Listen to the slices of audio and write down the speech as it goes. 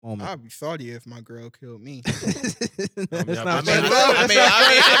moment. I'd be salty if my girl killed me. I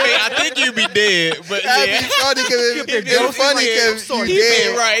think you'd be dead, but I'd yeah. be salty because it's funny because you He dead.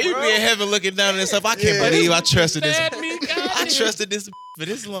 been right. He be in heaven looking down and stuff. I can't Yeah. believe I trusted this. Sad me, I trusted this for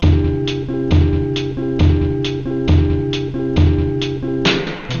this long.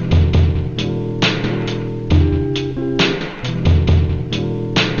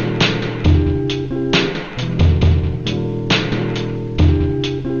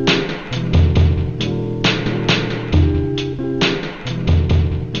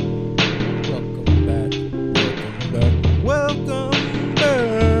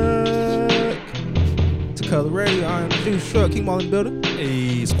 Keep all in the building.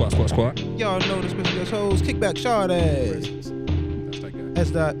 Hey, squat. Y'all know the special guest host, Kickback Sade.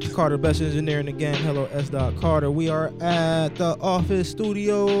 That's that guy. S. Carter, best engineer in the game. Hello, S. Carter. We are at the Office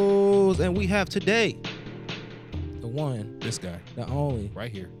Studios, and we have today the one, This guy the only,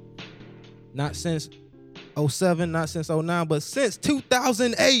 right here. not since 07, not since 09, but since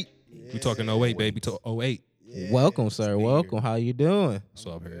 2008. We talking 08, baby. To 08. Yeah. Welcome, sir. be Welcome. How you doing?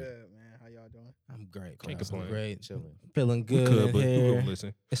 So I've Good, heard. man. How y'all doing? I'm great. Can't man. complain. I'm great. Chilling. Feeling We good could, in but who here. gonna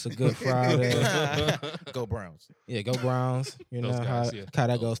listen? It's a good Friday. Go Browns. Yeah, go Browns. You Those know guys, how, yeah. how that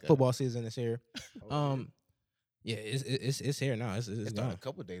Those goes. guys. Football season is here. Yeah, it's here now. It's It started gone. a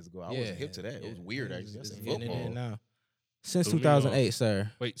couple of days ago. I Yeah, wasn't hip to that. It was yeah, weird, it's- actually. That's it's in getting in football. there now. Since So we 2008,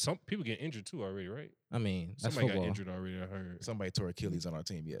 sir. Wait, some people get injured too already, right? I mean, that's Somebody football. got injured already, I heard. Somebody tore Achilles on our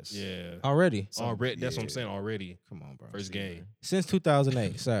team, yes. Yeah. Already. Already. That's what I'm yeah. saying already. Come on, bro. First game. Since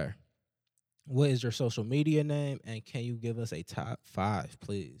 2008, sir. What is your social media name, and can you give us a top 5,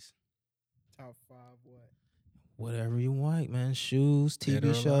 please? Top 5 what? Whatever you like, man. Shoes, Dead or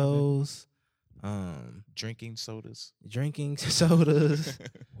TV alive, shows, Drinking sodas. drinking sodas,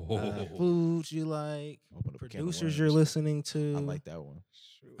 Oh. foods you like, Open up a can of producers you're worms. listening to. I like that one.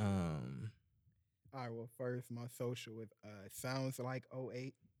 Shoot. Uh, All right, well, first, my social with Sounds Like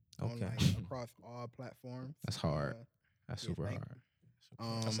 08 on Okay. like across all platforms. That's hard. That's yeah, super thank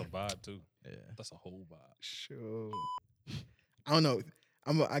hard. That's a vibe too. Yeah. That's a whole vibe. Sure. I don't know.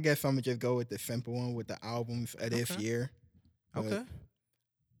 I guess I'm gonna just go with the simple one with the albums of this Okay. year. But, Okay.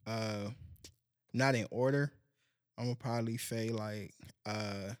 not in order. I'm gonna probably say like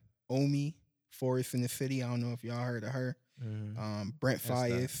Omi, Forest in the City. I don't know if y'all heard of her. Mhm. Brent That's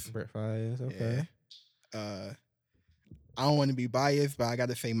that. Fayez. Brent Fayez. Okay. I don't want to be biased, but I got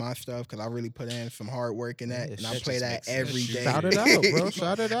to say my stuff because I really put in some hard work in that, Yeah, and I that play just that makes sense. every day. Shout it out, bro.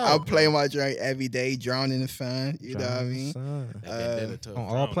 Shout it I out. play my drink every day, drown in the sun. You know what I mean? Son. That did it to On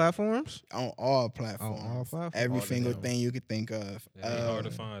all platforms? On all platforms, On all platforms. every All single them. thing you could think of. Yeah, ain't hard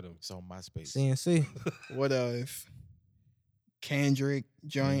to find them. It's on MySpace. CNC. What else? Kendrick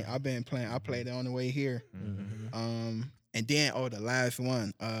joint. Mm-hmm. I've been playing. I played it on the way here. Mhm. And then the last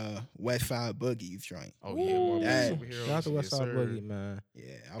one, West Side Boogie's joint. Oh, yeah. More that- superheroes. Shout out to Yes, West Side sir. Boogie, man. Yeah,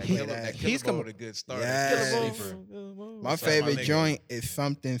 I That play killer, that. that He's Killer coming- Mode, a good start. Yes. Killer Mode. Sleeper. My That's my favorite nigga. joint is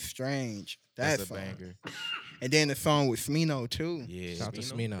Something Strange. That That's a song. banger. And then the song with Smino too. Yeah. Shout out to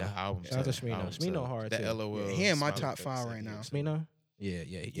Smino? Smino. That album. Shout out to tough. Smino. Album Smino tough. hard, That too. LOL. Yeah, he in my Smiley top face, 5 that right now. is- Smino? Yeah.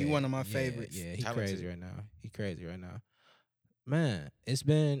 He one of my favorites. Yeah, he Talented. crazy right now. He crazy right now. Man, it's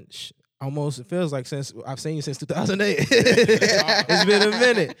been almost, it feels like since I've seen you since 2008. It's been a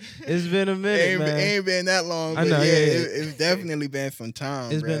minute. It's been a minute, man. Ain't been that long. I But know, yeah, yeah. it's definitely been some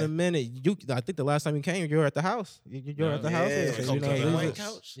time. It's been bruh. a minute. I think the last time you came, you were at the house. You were at the Yeah. house. Yeah. with us, Cocaine you know, we white was-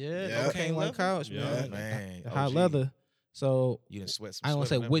 couch? Yeah, Yeah. cocaine white couch, Yeah. man. Man, The hot OG. leather. So You didn't sweat some I don't sweat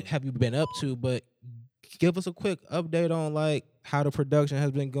say on that what one. have you been up to, but give us a quick update on like how the production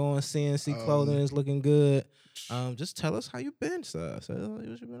has been going. CNC clothing is looking good. Just tell us how you been, sir. So what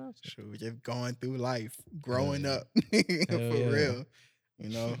you been up to? Shoot, just going through life, growing yeah. up for Hell yeah. real. You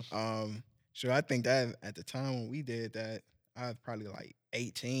know, sure. I think that at the time when we did that, I was probably like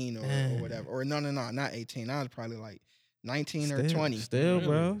 18 or whatever. Or no, not 18. I was probably like 19 or 20. Still, Really?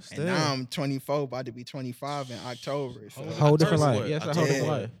 bro. And Still. now I'm 24, about to be 25 in October. So Whole different October life. what? Yes, a whole different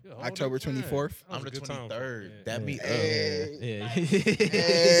Yeah. life. Yeah, hold October up, man. 24th. That was I'm a the good time. 23rd. Yeah. That me up. Hey. Yeah.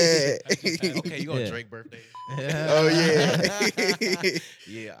 Hey. Okay, you gonna Yeah. Drake birthday? Oh, yeah.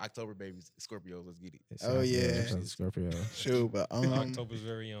 Yeah, October babies, Scorpios. Let's get it. Oh, yeah. Scorpio. Shoot, but October's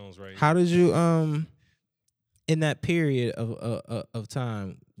very own, right? How did you in that period of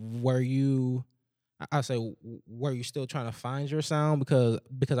time were you were you still trying to find your sound because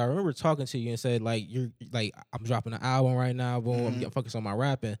I remember talking to you and said like you're like I'm dropping an album right now, boom, I'm Mhm. getting focused on my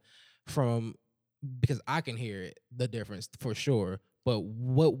rapping because I can hear it, the difference for sure. but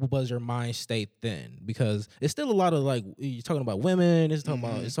what was your mind state then? Because it's still a lot of like you're talking about women. It's talking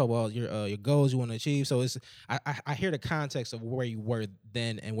about your goals you want to achieve. So it's I hear the context of where you were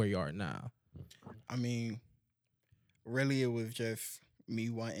then and where you are now. I mean, really, it was just me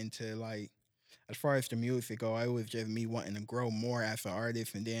wanting to like, as far as the music go, it was just me wanting to grow more as an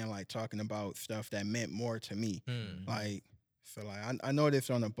artist, and then like talking about stuff that meant more to me. Like, so like I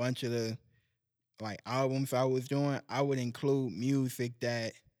noticed on a bunch of the like albums I was doing, I would include music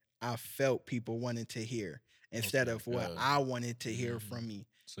that I felt people wanted to hear instead of what I wanted to hear from me.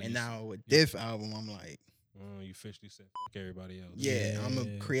 So And you, now with this album, I'm like, you officially said fuck everybody else. yeah, I'm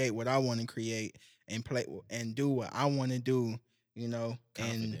gonna create what I want to create and play and do what I want to do, you know.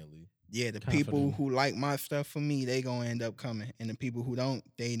 And Confidently. yeah, the people who like my stuff for me, they gonna end up coming, and the people who don't,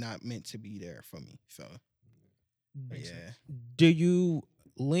 they not meant to be there for me. So yeah. Do you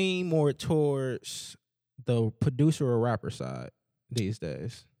lean more towards the producer or rapper side these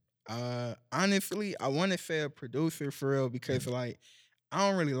days? Honestly, I want to say a producer for real because like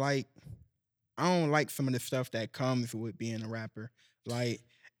I don't like some of the stuff that comes with being a rapper. Like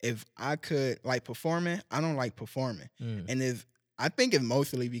if I could like performing, I don't like performing. And if I think it's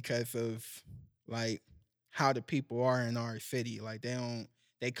mostly because of like how the people are in our city. Like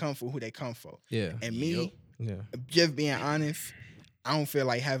they come for who they come for. Yeah. And me, Yeah. just being honest, I don't feel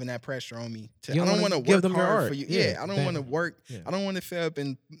like having that pressure on me. I You don't don't want wanna to give work them your hard art. for you. Yeah, Yeah, I don't want to work. Yeah. I don't want to sit up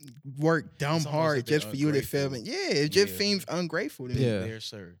and work dumb It's almost hard like they're just for you to feel ungrateful. me. Yeah, it just Yeah. seems ungrateful to me. Yeah. There,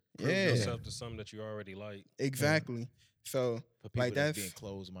 sir. Prove Yeah. yourself to something that you already like. Exactly. So For people like that's that's being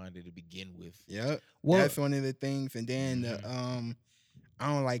closed-minded to begin with. yeah. Well, That's one of the things. And then I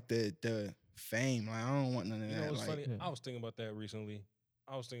don't like the fame. Like I don't want none of You know that. what's Like funny? I was thinking about that recently.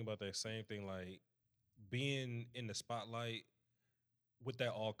 I was thinking about that same thing, like being in the spotlight. What that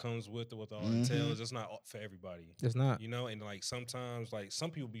all comes with all entails. It's not for everybody. it's not. You know, and like sometimes, like some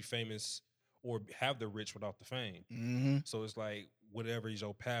people be famous or have the rich without the fame. So it's like whatever is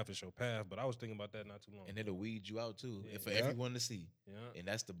your path is your path. But I was thinking about that not too long. And it'll weed you out too, Yeah. and for Yep. everyone to see. Yeah. And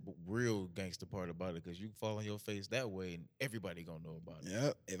that's the real gangster part about it, because you fall on your face that way, and everybody gonna know about it.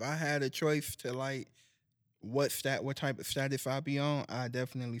 Yep. If I had a choice to like what type of status I be on, I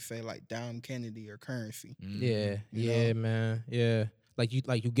definitely say like Dom Kennedy or Currency. Yeah. You Yeah, know? man. Yeah. Like you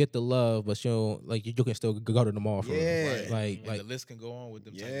get the love, but you don't, like you can still go to the mall for Yeah. it. Like And like the list can go on with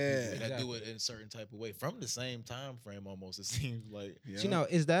them type of Yeah. people that do it in a certain type of way from the same time frame almost. It seems like See, now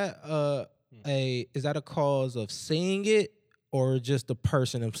is that a cause of seeing it or just the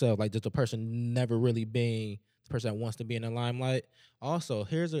person himself? Like just the person never really being the person that wants to be in the limelight. Also,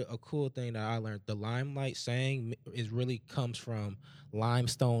 here's a cool thing that I learned: the limelight saying is really comes from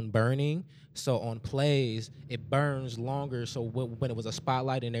limestone burning. So on plays, it burns longer. So when it was a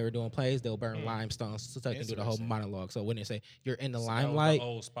spotlight and they were doing plays, they'll burn limestone so they can do the whole Interesting. monologue. So when they say you're in the So that was limelight, the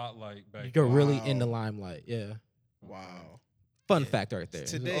old spotlight back. you're then. really in the Wow. limelight. Yeah. Wow. Fun fact right there.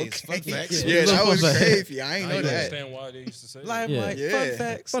 today's fun Okay. facts. Yeah, that was Fun fact. crazy. I ain't I know didn't that. understand why they used to say that. Limelight, Yeah. fun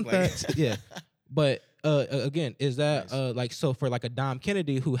facts. Fun Like- facts. Yeah. But again, is that Nice. like so for like a Dom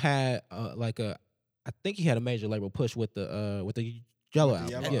Kennedy who had I think he had a major label push with the Yellow With the album. Yellow At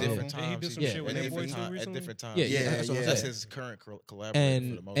yeah, album. different And he times, did some Yeah. shit with at that boy different too time- at recently. different times. Yeah, Yeah, that's what I'm yeah. That's saying. his current collaborator for the And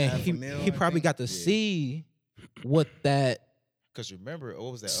most and part. he, Half a he mil, probably I got to think. Yeah. see what that Because remember,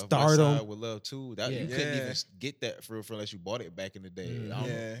 what was that? Stardom. Side with Love too. That Yeah. you couldn't Yeah. even get that for unless you bought it back in the day. Mm. I don't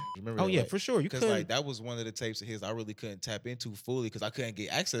know. Yeah. Remember? oh that? yeah Like, for sure you Because could like that was one of the tapes of his I really couldn't tap into fully because I couldn't get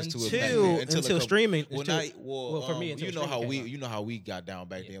access to it back until then, until a couple- streaming. Well, until- not well. well, for me, until you know streaming how came we out. you know how we got down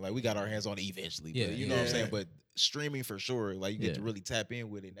back then. Like we got our hands on it eventually. Yeah, But you know what I'm yeah. saying. But streaming for sure. Like you get to Yeah. really tap in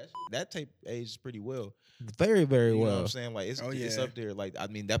with it. That tape aged pretty well. very very You know what well. I'm saying? Like it's Oh, it's yeah. up there. Like I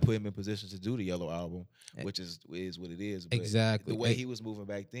mean, that put him in position to do the Yellow album, Eh. which is what it is. But Exactly. the way Eh. he was moving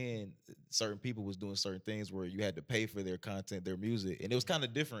back then, certain people was doing certain things where you had to pay for their content, their music, and it was kind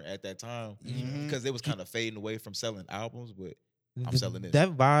of different at that time Mhm. because it was kind of fading away from selling albums. But I'm Th- selling this. That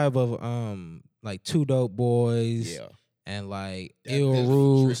vibe of like Two Dope Boys yeah, and like That Ill Piff,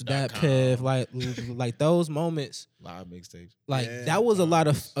 Roots, Drip.com. that Piff, like those moments. live mixtapes. Like Yeah, that was a lot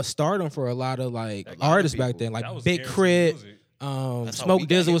of vibes. a stardom for a lot of like A lot of artists back people. then, That like was Big guaranteed Crit, music. That's how we Smoke got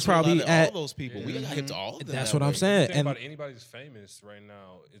Dizzle hip was to a lot probably of at. all those people. We Yeah. got hip to all of them. That's that what I'm way. saying. Think And about anybody's famous right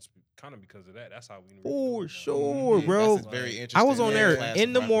now. It's kind of because of that. That's how we. really know for them now. sure, Yeah, bro. that's very I interesting. I was on Yeah. there class in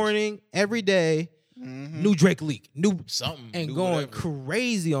of the rappers. morning every day. Mhm. New Drake leak, new Something and new, going whatever.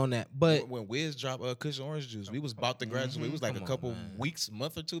 crazy on that. But when Wiz dropped Cushion Orange Juice, we was about to graduate. It was like Come a on, couple man. weeks,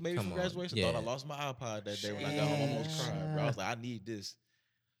 month or two maybe Come from on, graduation. yeah. Thought I lost my iPod that day when I got home. I almost cried, bro. I was like, I need this.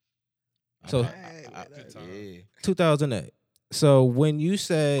 So- Good time. yeah, 2008. So when you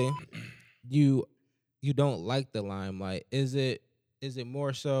say you don't like the limelight, is it is it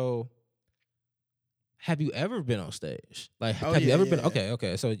more so? Have you ever been on stage? Like, Oh, have you yeah, ever been? yeah.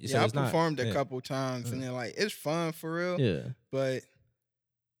 Okay. So Yeah, I it's not. performed a Yeah. couple times, and then like it's fun for real. Yeah. But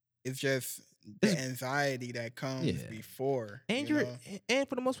it's just the It's- anxiety that comes Yeah. before. And you you're know? and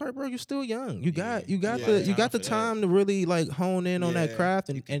for the most part, bro, you're still young. You got Yeah. Yeah. the Time the for that. time to really like hone in on that Yeah. craft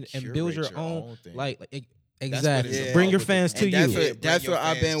You and can build your curate own thing. like That's what exactly. it's Bring about your with the fans to And you. bring that's your what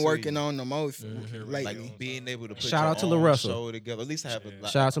I've fans been to working you. on the most Mhm. lately. Like being able to put Shout your out to own La Russell. show together. At least have Yeah.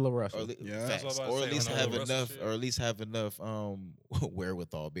 like, Shout out to La or, Russell. Yeah. That's facts, what I was or about at to least say, on have the Russell enough, shit. or at least have enough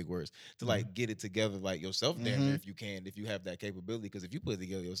wherewithal, big words, to like get it together like yourself. Damn near, Mhm. if you can, if you have that capability, because if you put it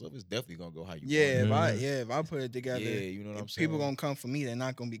together yourself, it's definitely gonna go how you Yeah, want. if I put it together, Yeah, you know what I'm if people saying? gonna come for me. They're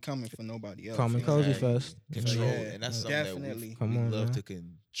not gonna be coming for nobody else. Common you know? Cozy Exactly. Fest. Control, yeah, and that's something definitely. that Come we on, love man. to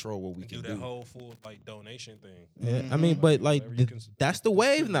control what we And can do that do. whole full like donation thing. Yeah, I Mhm. mean, but like Whatever you can- that's the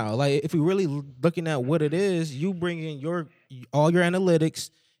wave now. Like, if we really looking at what it is, you bring in all your analytics.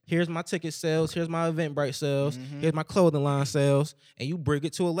 Here's my ticket sales. Here's my Eventbrite sales. Mhm. Here's my clothing line sales, and you bring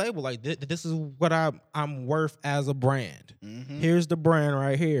it to a label. Like, this is what I'm worth as a brand. Mhm. Here's the brand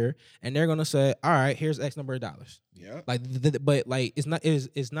right here, and they're gonna say, all right, here's X number of dollars. Yep. Like, but like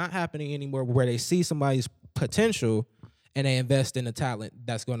it's not happening anymore where they see somebody's potential and they invest in the talent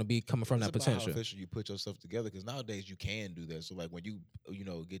that's going to be coming from It's that about how potential. official you put yourself together, because nowadays you can do that. So like when you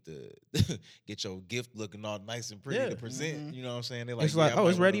get the get your gift looking all nice and pretty Yeah. to present, Mhm. you know what I'm saying? They're like, It's like, yeah, I oh, might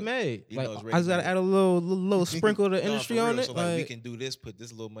it's wanna- ready made. you Like, know, it's I just got to ready-made. add a little sprinkle of No, for industry real. on it. So like we Like, can do this, put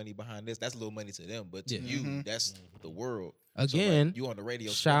this little money behind this. That's little money to them, but to Yeah. you, Mhm. that's the world. again, so like, you on the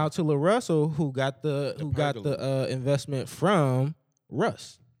radio. shout out to La Russell who got the pergola. investment from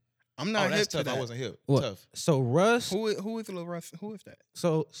Russ. I'm Oh, not that's hip to tough. that. I wasn't hip. What? Tough. So Russ, Who is Lil Russ? Who is that?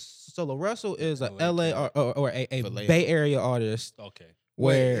 so La Russell is a LA LA or a Vallejo. Bay Area artist Okay.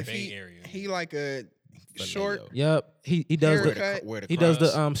 where If Bay he, Area. he like a short. Vallejo. yep, he does Haircut. the Where the he does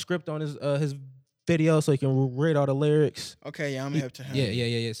cross- the script on his video so he can read all the lyrics. Okay, yeah, I'm He- hip to him.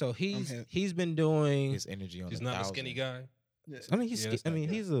 Yeah. So hip. he's been doing. his energy on. He's a not a thousand. skinny guy. I mean, Yeah, that's not good.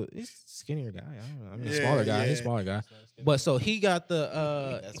 he's a skinnier guy. I don't know. I mean, Yeah, smaller guy. He's yeah. smaller guy. He's not a skinny But guy. so he got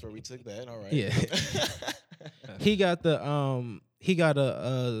the That's where we took that. All right. Yeah. he got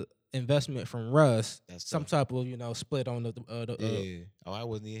a investment from Russ, That's some tough. type of split on Yeah. Oh, I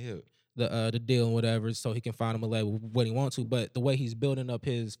wasn't even hip. the deal and whatever, so he can find him a label when he wants to. But the way he's building up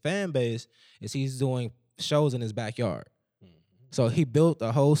his fan base is he's doing shows in his backyard. Mhm. So he built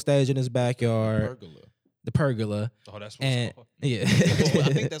a whole stage in his backyard, Pergola. the pergola, Oh, that's what and it's called. yeah. Well,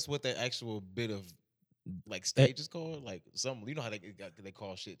 I think that's what that actual bit of like stage is called. Like some, you know how they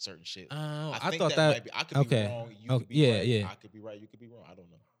call shit certain shit. I think thought might that. be, I could okay. be wrong. You Oh, could be yeah, right. yeah. I could be right. You could be wrong. I don't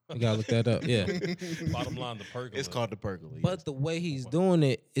know. You gotta look that up. Yeah. Bottom line, the pergola. It's called the pergola. But yes. the way he's doing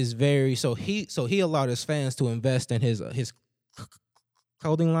it is very so he allowed his fans to invest in his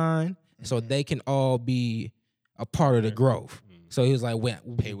clothing line so Mhm. they can all be a part of the growth. Mhm. So he was like,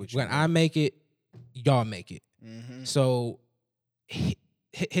 Pay what you when I want. make it, y'all make it. Mhm. So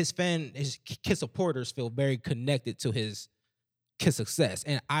his supporters feel very connected to his success,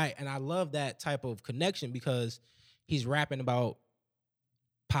 and I love that type of connection because he's rapping about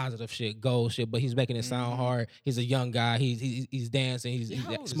positive shit, goal shit, but he's making it sound Mhm. hard. He's a young guy. He's dancing. He's Yeah,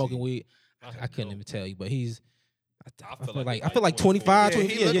 how old is smoking he? weed. I I have couldn't no even clue. tell you, but he's. I feel feel like like he might 25, Yeah,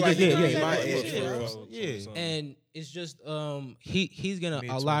 20. he Yeah, look yeah, like yeah, he yeah, might be yeah, my yeah, age, yeah. bro. So- Yeah, so- and it's just he's gonna a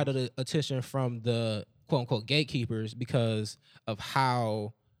Mid-twenties. lot of the attention from the quote unquote gatekeepers because of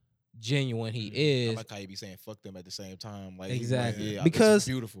how genuine he I is. like how you be saying "fuck them" at the same time. Like Exactly. yeah, Because- it's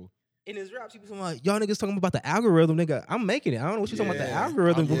beautiful. In his raps, he be talking like, y'all niggas talking about the algorithm, nigga. I'm making it. I don't know what you talking about the Yeah.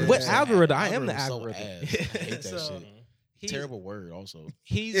 algorithm. Algorithm What so algorithm? ass. I am the Algorithm so algorithm. ass. I hate that So, shit. Mhm. he's- Terrible word. Also,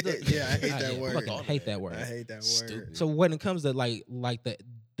 He's the Yeah, I hate that yeah, word. fucking hate that word. I hate that word. Stupid. So when it comes to like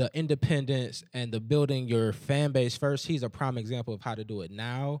the independence and the building your fan base first, he's a prime example of how to do it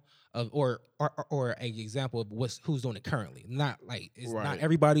now, or an example of who's doing it currently. Not like it's not Right.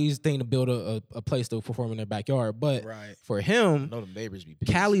 everybody's thing to build a place to perform in their backyard, but Right. for I him, know them neighbors be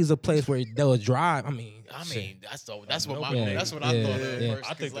pissed. Cali's a place where they'll drive. I mean, that's what know my them that's what neighbors. I thought Yeah, at yeah. first.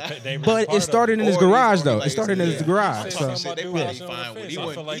 I think 'cause the like- neighbors but are it part of started in his Or he's garage gonna be though. like, It started in his yeah. garage. Say So something Shit, about they dude probably watching on the fine with it. fence. He I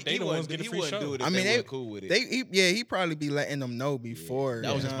wouldn't feel like they the ones get the free show. do it. I If mean, they they- weren't cool with it. He probably be letting them know before.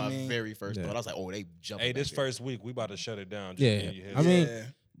 That was you just know my what I mean? very first Yeah. thought. I was like, oh, they jumping. Hey, this back there. first week we about to shut it down. Just Yeah. to give you a I heads mean, up. Yeah.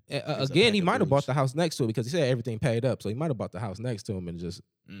 It's a again, pack he of might have bought brews. the house next to it because he said everything paid up. So he might have bought the house next to him and just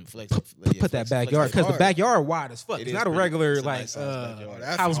Flex, put that backyard because the backyard wide as fuck. It It's is not a pretty- regular it's a like nice size backyard.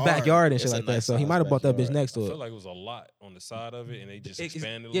 That's house hard. backyard and shit It's a like that. nice So he size might have bought that bitch backyard. next I to feel it. like it was a lot on the side of it, and they just It's-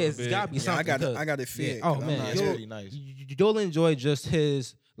 expanded a yeah, little it's bit. gotta be Yeah, something. because- I got to see yeah. it. Oh 'cause I'm man, not it's sure. really nice. you'll enjoy just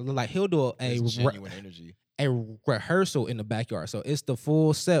his like he'll do It's genuine energy. a rehearsal in the backyard. So it's the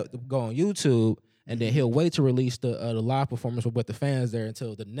full set to go on YouTube, and then he'll wait to release the live performance with the fans there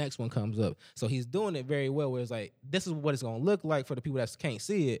until the next one comes up. So he's doing it very well. Where it's like, this is what it's gonna look like for the people that can't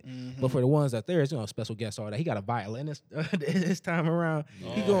see it, but for the ones that there, it's special guests all that. He got a violinist this time around.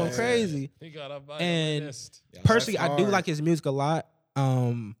 He going yeah. crazy. He got a And violinist. personally, That's I do hard. like his music a lot.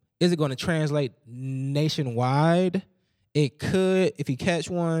 Is it going to translate nationwide? It could if you catch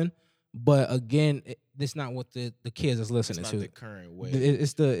one, but again, it's not what the kids is It's listening not to. the current way.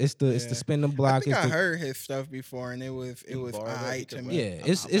 It's the Yeah. spin the I block. think it's I the, heard his stuff before, and it was He alright barred up, he to could me. yeah, rap.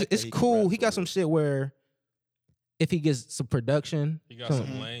 it's I like that it's he can cool. rap He got for some real. shit where if he gets some production, He got some-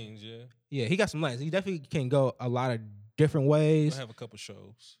 some lanes, yeah. yeah, he got some lanes. He definitely can go a lot of different ways. We'll have a couple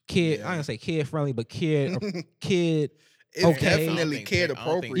shows. Kid, Yeah. I ain't gonna say kid friendly, but kid. It's Okay. definitely kid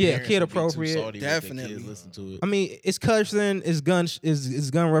appropriate. Yeah, kid appropriate. Definitely. Listen to it. I mean, it's cursing, it's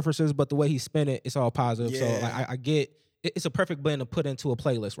gun references, but the way he spin it, it's all positive. So Yeah. like, I get it's a perfect blend to put into a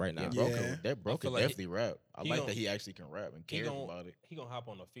playlist right now. Yeah, bro, Yeah. that bro I feel could like definitely rap. I he like gon- that he actually can rap and He cares gon' about it. he gonna hop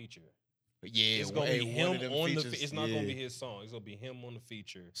on a feature. But yeah, It's gonna hey, be one him of them on the. features, It's not gonna be yeah. his song. It's gonna be him on the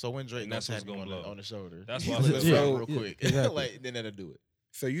feature. So when Drake And gonna that's what's tap him gonna blow. on the shoulder, That's why I let's feel rap so- real quick. exactly. Like then that'll do it.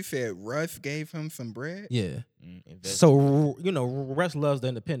 So you said Russ gave him some bread? Yeah. Invest. So Russ loves the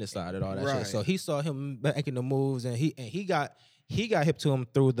independent side and all that Right. shit. So he saw him making the moves, and he got hip to him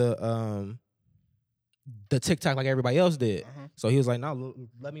through the TikTok like everybody else did. Uh-huh. So he was like, "No,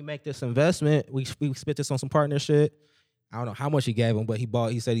 let me make this investment. We spent this on some partnership. I don't know how much he gave him, but he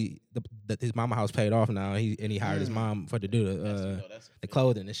bought. He said that his mama house paid off now. He hired his mom for to do the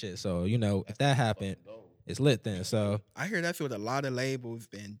clothing and shit. So if that happened, it's lit then. So I hear that's what a lot of labels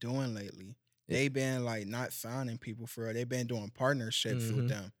been doing lately. Yeah. They been like not signing people for real. They been doing partnerships Mhm. with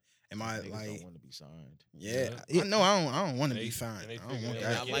them. Am I Niggas like? don't want to be signed. Yeah, Yeah. I know. I don't want to They- be signed. and they I don't figure want it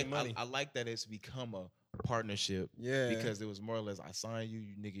And out. that. I like money. I like that it's become a partnership Yeah, because it was more or less I signed you,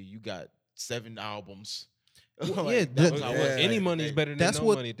 nigga. You got 7 albums. Well, yeah, that was that- how it yeah. was Any back money's in the day. better than That's no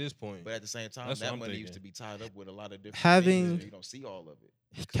what- money at this point. But at the same time, That's what that I'm money used to thinking. be tied up with a lot of different Having- things, and you don't see all of it.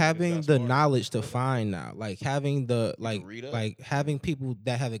 having got the smart. knowledge to find now, like having the read up. like having people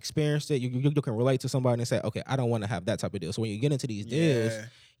that have experienced it, you can relate to somebody and say, okay, I don't want to have that type of deal. So when you get into these deals, yeah,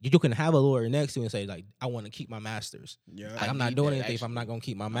 you can have a lawyer next to you and say, like, I want to keep my masters. yeah. Like, I I'm not need doing that, anything if I'm not actually. gonna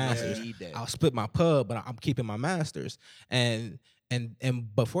keep my I masters. need that. I'll split my pub, but I'm keeping my masters. And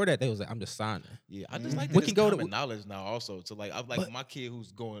before that, they was like, I'm just signing. Yeah, I just Mhm. like We that can it's go to- common knowledge now. Also, to like, I'm like But- my kid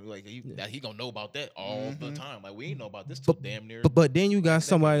who's going like Yeah. he gonna know about that all the Mhm. time. Like we ain't know about this till damn near. But then you got Like,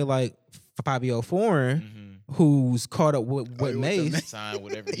 somebody like Fabio Foreign Mhm. who's caught up with Oh, he was the Mace. Sign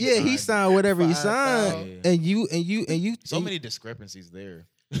whatever. Yeah, he signed whatever he signed, 5,000. and you. So and- many discrepancies there.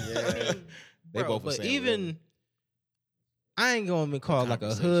 Yeah. They Bro, both were but saying even I ain't gonna even call like a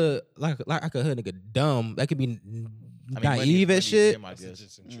conversation. hood like a hood nigga dumb. That could be I mean, money naive is as shit. him, I That's guess.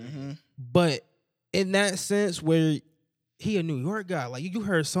 just intriguing. Mhm. But in that sense, where he a New York guy, like you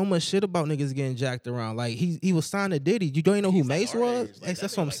heard so much shit about niggas getting jacked around. Like he was signed to Diddy. You don't even know who He's like Mace our was. age. Like, That's that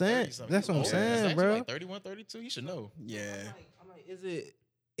what nigga I'm like saying. 30-something. That's what I'm He's saying, actually bro. Like 31, 32. He should know. Yeah. I'm like,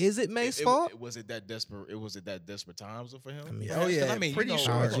 is it Mace's fault? Was it that desperate? Was it that desperate times for him? I mean, Oh, Perhaps? 'Cause yeah, I mean, pretty you know,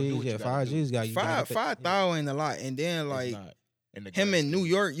 sure. you Five gonna do G's, what yeah, you gotta five do. G's got you. gotta Five fit- thousand a lot, and then It's like not. In the him grand in New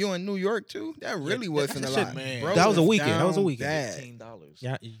scheme. York, you in New York too. That really wasn't a that shit- lot, man. Bro That was a weekend. That down was a weekend. bad. $15.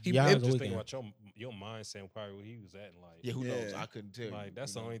 Yeah, He- yeah, it it was a Just think weekend. about your mindset and probably where he was at in life. Yeah, who knows? Yeah. I couldn't tell you. Like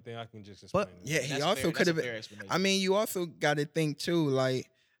that's you the know. only thing I can just But- explain. Yeah, And he that's also fair- could have that's a been. fair explanation. I mean, you also got to think too. Like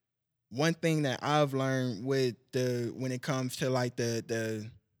one thing that I've learned with when it comes to like the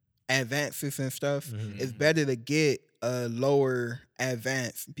advances and stuff, Mhm. it's better to get a lower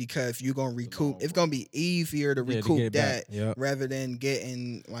advance because you're gonna recoup. long It's gonna be easier to Yeah, to recoup get it back. that Yep. rather than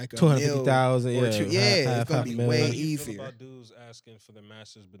getting like a 250,000. or Yeah, two- half- yeah, it's half- gonna half be mil. way How do you feel easier. about dudes asking for the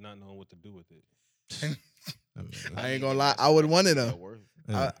masters but not knowing what to do with it? I mean, I ain't gonna lie, I would one of them. Not worth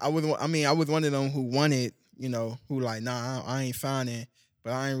it. yeah. I was. I mean, I was one of them who wanted. Who like, nah, I ain't signing,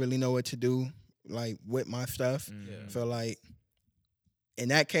 but I ain't really know what to do like with my stuff. Mhm. So like, in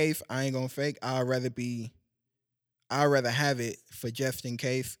that case, I ain't gonna fake. I'd rather have it for just in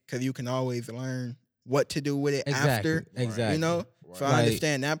case, because you can always learn what to do with it exactly. after. Exactly. You know, so I Like-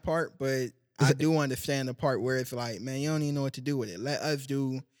 understand that part, but I do understand the part where it's like, man, you don't even know what to do with it. Let us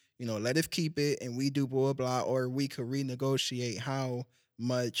do, let us keep it, and we do blah blah, or we could renegotiate how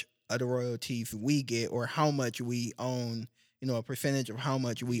much of the royalties we get, or how much we own, a percentage of how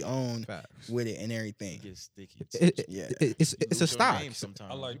much we own Facts. with it and everything. It gets sticky. Yeah. It's You a lose your stock. name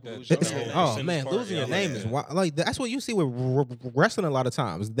sometimes. I like You can that. lose your That's name. the Oh whole percentage man, part, losing yeah, your I like name is that. like that's what you see with wrestling a lot of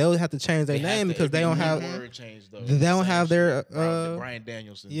times. They'll have to change their They have name to- because it'd they be don't one have word change, though. they don't Same have their, shit. Brian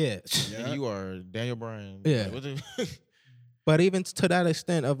Danielson. yeah. Yeah. Nigga, you are Daniel Bryan. Yeah. Like, what the- But even to that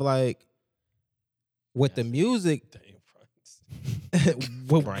extent of like with the Yes. music, Damn, right.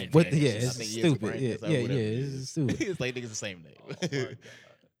 with, Brian with Danielson. yeah, I it's think he is stupid. Brian Yeah, Danielson, yeah, whatever yeah, it it's is. stupid. It's like niggas the same name. Oh my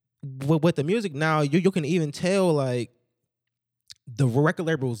God. With the music now, you can even tell like the record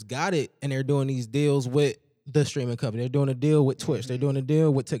labels got it, and they're doing these deals with the streaming company. They're doing a deal with Twitch. They're doing a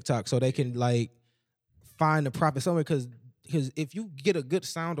deal with TikTok, so they can like find the profit somewhere. Because if you get a good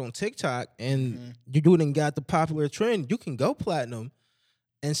sound on TikTok and you do it and got the popular trend, you can go platinum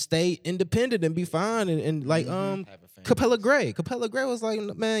and stay independent and be fine. And like Have a fan Capella base. Gray. Capella Gray was like,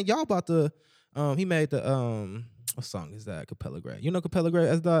 man, y'all about to he made the what song is that? Capella Gray. You know Capella Gray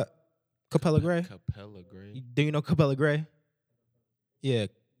as the Capella Gray? Capella Gray. Do you know Capella Gray? Yeah,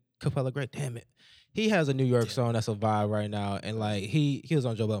 Capella Gray. Damn it. He has a New York song that's a vibe right now. And like he was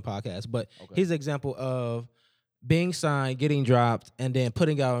on Joe Budden podcast. But Okay. he's an example of being signed, getting dropped, and then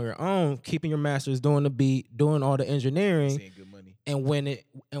putting out on your own, keeping your masters, doing the beat, doing all the engineering. Seeing good money. And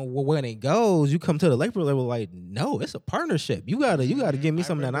when it goes, you come to the label level like, no, it's a partnership. You gotta give me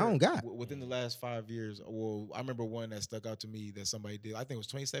something that I don't got. Within the last 5 years, well, I remember one that stuck out to me that somebody did. I think it was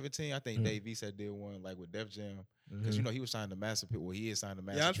 2017. I think Mhm. Dave East had did one like with Def Jam because Mhm. he was signed to Master P. Well, he is signed to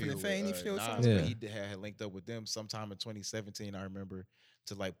Master Yeah, I was P. finna say, ain't he with, still Nas, signed? but Yeah. he had linked up with them sometime in 2017. I remember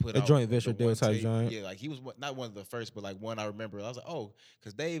to like put A out joint the venture deal one type tape. joint. Yeah, like he was not one of the first, but like one I remember. I was like, oh,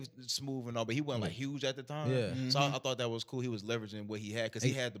 because Dave's smooth and all, but he wasn't like huge at the time. Yeah. So I thought that was cool. He was leveraging what he had because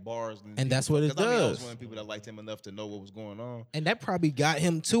he had the bars, And that's what it I mean, I was does. one of the people that liked him enough to know what was going on. And that probably got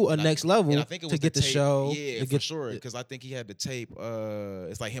him to a And I- next level And I think it was to get the tape. show. Yeah, to for get, sure. Because I think he had the tape.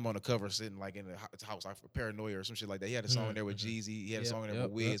 It's like him on the cover sitting like in the house, like Paranoia or some shit like that. He had a song in there with Jeezy. He had a Yep, song in there yep,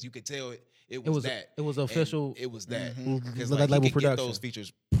 with Wiz. yep. You could tell it It was was that. it was And official. It was that. Mhm. Because Like like label he could production. get those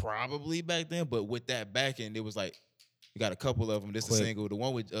features probably back then, but with that backing, it was like you got a couple of them. This is a Quick. single. The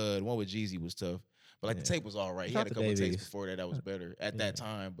one with Jeezy was tough. But like the Yeah. tape was all right. He Shout had a out to couple Dave tapes East. before that was better at Yeah. that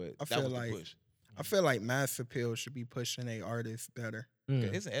time, but I that feel was like- the push. I feel like Mass Appeal should be pushing their artists better.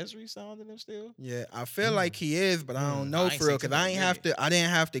 Mm. Isn't Esri sounding them still? Yeah, I feel like he is, but I don't know I ain't for real seen because him I in a ain't have to. I didn't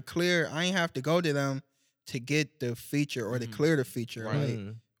have to clear. I ain't have to go to them to get the feature or to Mhm. clear the feature. Right. Like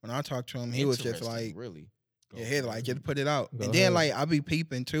Mm. when I talked to him, he was just Interesting, like, really. yeah, he's like just put it out. Go And then ahead. like I be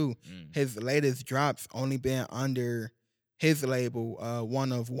peeping too. Mm. His latest drops only been under his label,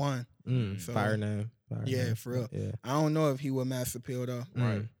 One of One. So, Fire name. Fire yeah, name. for real. Yeah. I don't know if he would Mass Appeal though.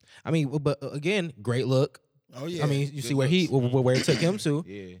 Right. I mean, but again, great look. Oh yeah. I mean, you Good see where he looks. where it took him to.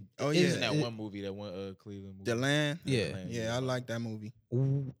 Yeah. oh is- yeah. Isn't that it- one movie, that one Cleveland movie? The Land. Yeah. Yeah, I like that movie.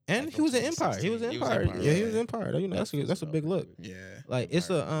 And Like he from was in Empire. He was in 2016. He was Empire. Empire, Yeah, he yeah. was in Empire. You know, that's a big look. Yeah. Like it's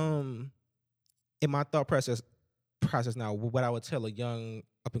a Empire. in my thought process now, what I would tell a young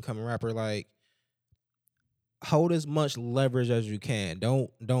up and coming rapper, like hold as much leverage as you can.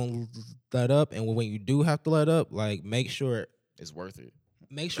 Don't let up. And when you do have to let up, like make sure It's worth it.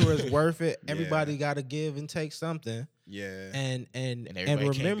 it's worth it. Yeah. Everybody gotta give and take something. Yeah. And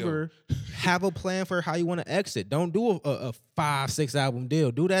everybody can't remember, have a plan for how you want to exit. Don't do a 5-6 album deal.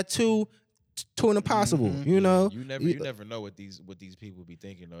 Do that two and impossible. Mhm. You know, You never know what these people be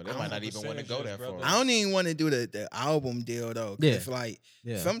thinking though. They I might don't not even want to go that far. percentages, I don't even want to do the album deal though. 'Cause Yeah. it's like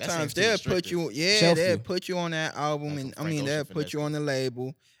yeah. sometimes seems too they'll put restrictive. you, Shelf they'll you. put you on that album, Like and some I mean Frank they'll Ocean put you finesse. on the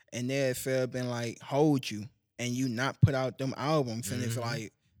label, and they'll feel been like hold you, and you not put out them albums, and it's Mhm.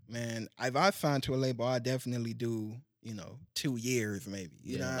 like, man, if I signed to a label, I definitely do 2 years maybe.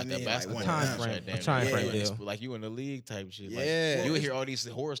 You know what I like mean? a Like basketball one time of them. frame. contract, A damn time near. frame Yeah. deal. Like you in the league type shit. Yeah. Like, you would hear all these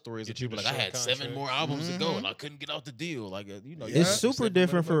horror stories of Get you people the like I short had 7 contract. more albums to go Mhm. and I couldn't get out the deal. Like Yeah. It's Yeah. super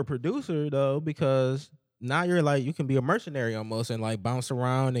different for a producer though, because now you're like you can be a mercenary almost and like bounce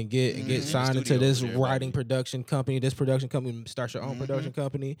around and get Mhm. signed into Studio this with writing everybody. production company, this production company, start your own Mhm. production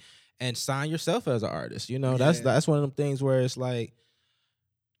company, and sign yourself as an artist. You know, that's Yeah. one of them things where it's like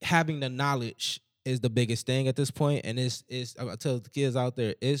having the knowledge is the biggest thing at this point, and it's I tell the kids out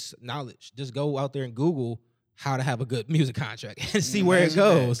there, it's knowledge. Just go out there and Google how to have a good music contract and see where it Imagine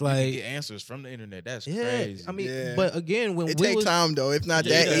that. goes. You can Like get answers from the internet. That's yeah, crazy. I mean, Yeah. but again, when It we takes was time though. It's not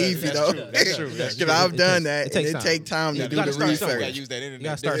Yeah, that easy that's though. true. That's true. That's Because true. I've It done takes- that, it and takes it time. takes time Yeah, to you do gotta the start You somewhere. gotta research. use that internet. you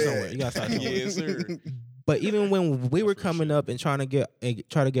gotta start Yeah. somewhere. You gotta start somewhere. Yes, sir. But even when we were That's real coming shit. up and trying to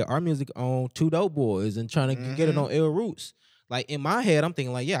get our music on Two Dope Boys and trying to get it Mhm. on Ill Roots, like in my head, I'm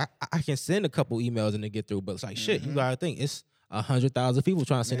thinking like, yeah, I can send a couple emails and they get through, but it's like shit. You Mhm. gotta think it's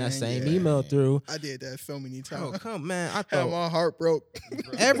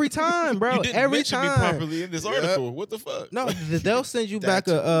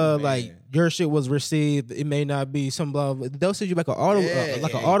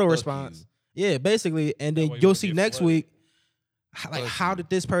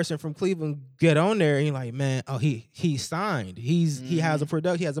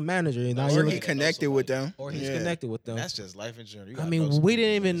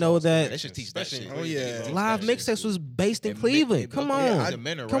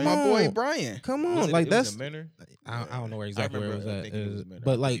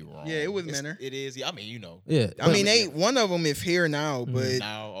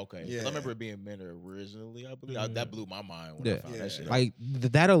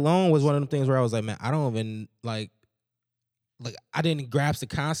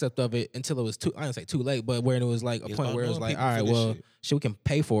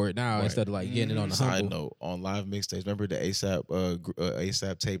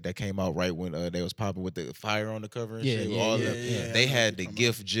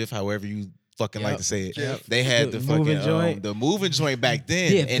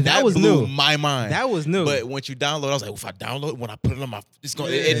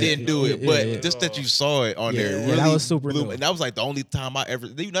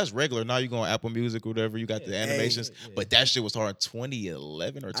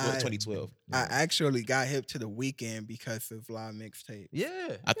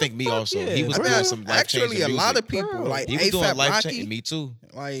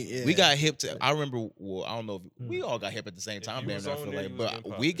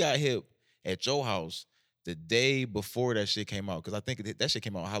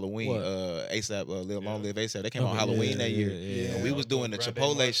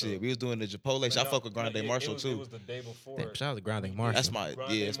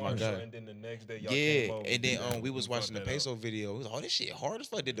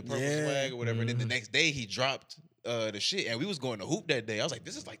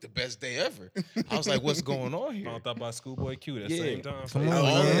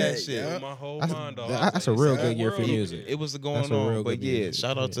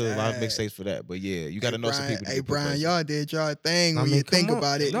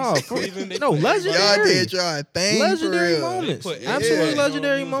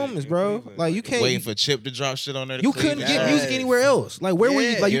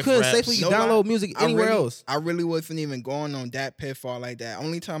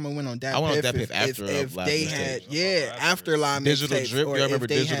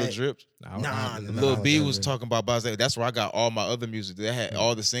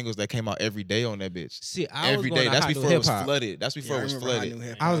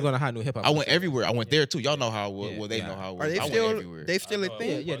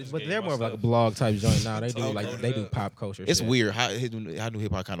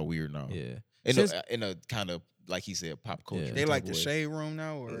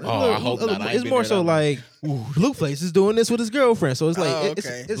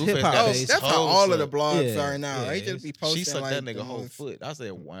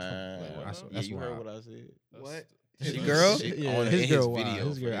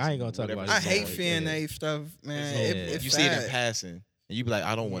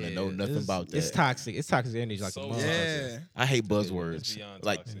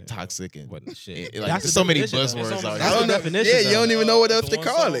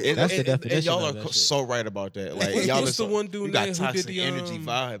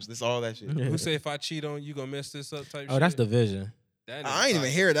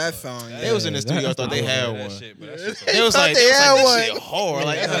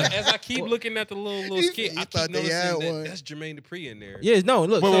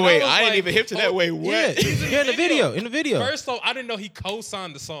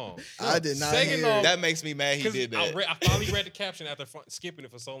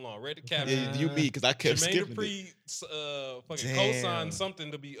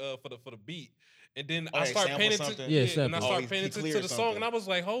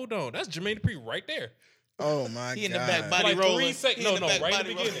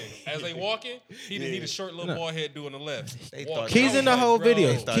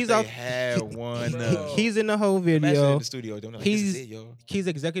had one. Bro. He's in the whole Imagine in video. the studio. Don't like, He's- this is it, yo. He's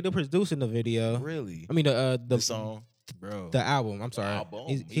executive producing the video. Really? I mean The song. Bro. the album. I'm sorry. album.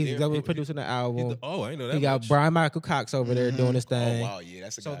 He's He there. executive producing the He album. the- oh, I didn't know that. He got much. Brian Michael Cox over there doing his Oh thing. wow, yeah,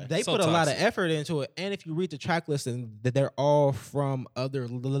 that's a So guy. they So put a lot of toxic. effort into it, and if you read the track list, and that they're all from other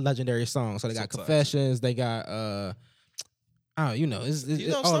legendary songs. So they So got toxic. Confessions, they got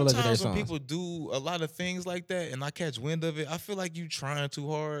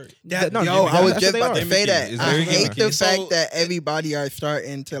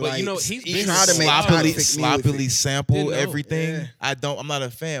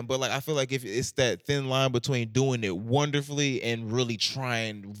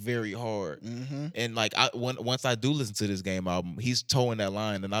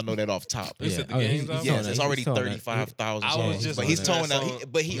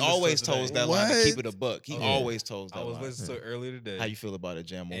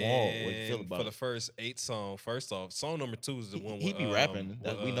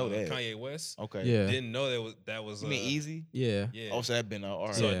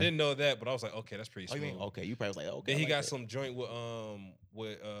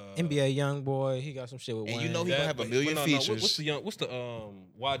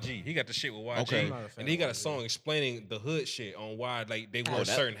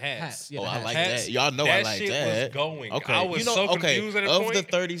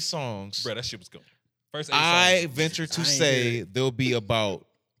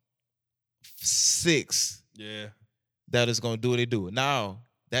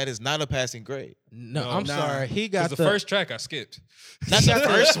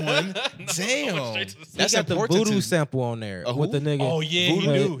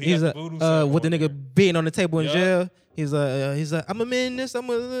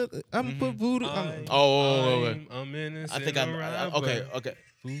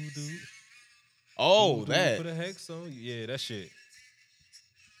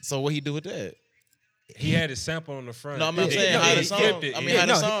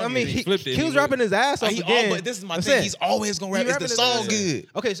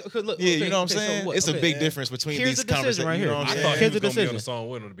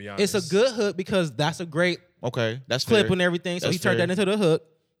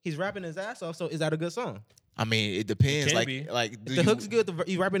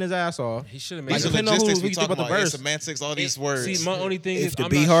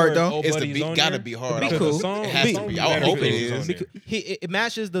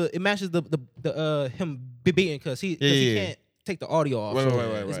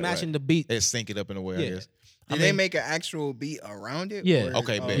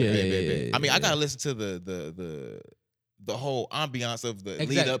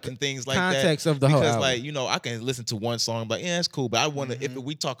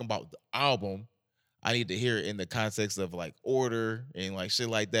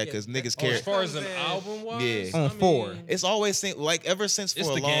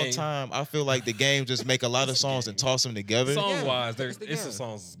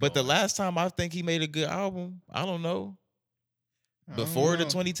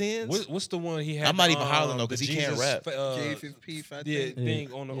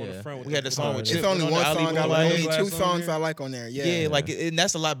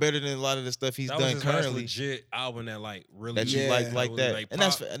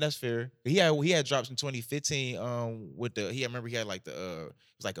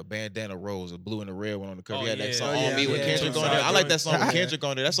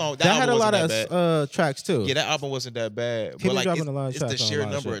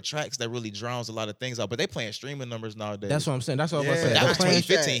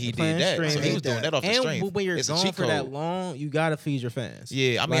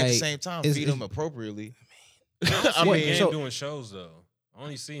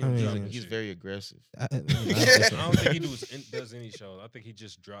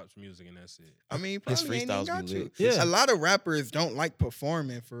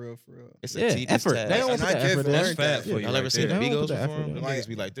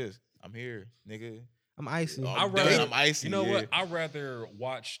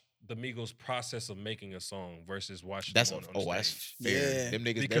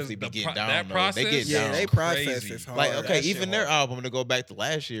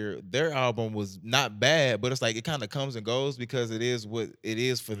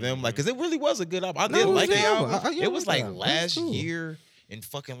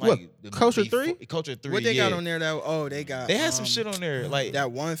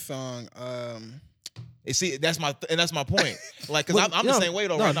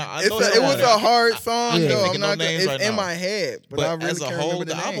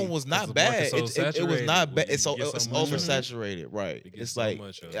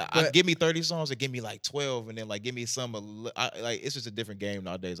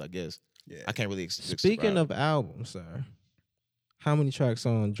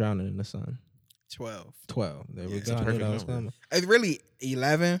drowning in the sun? 12. 12. There we Yeah. go. It's a I knew perfect that was number. coming. It's really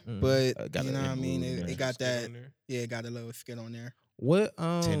 11, but Got you an know what I mean. interlude in there. It got Skit that. on there. Yeah, it got a little skit on there. What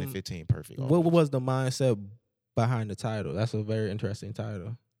 10 and 15, perfect. what almost. was the mindset behind the title? That's a very interesting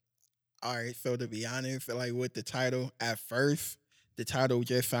title. All right, so to be honest, like with the title, at first, the title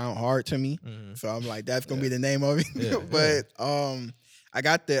just sound hard to me. Mhm. So I'm like, that's gonna be Yeah. the name of it. Yeah, But I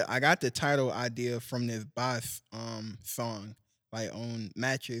got the title idea from this Boss song. Like on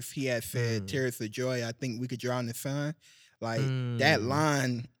Mattress, he had said "Tears of Joy." I think we could draw in the sun. Like that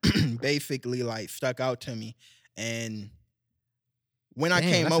line, basically like stuck out to me. And when I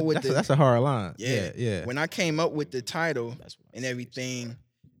came up with that's a hard line. Yeah. Yeah. when I came up with the title That's what I and said. everything,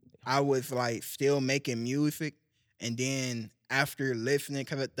 I was like still making music, and then after listening,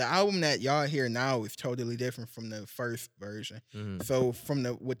 because the album that y'all hear now is totally different from the first version. Mhm. So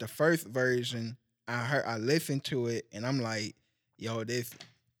with the first version, I listened to it, and I'm like, yo,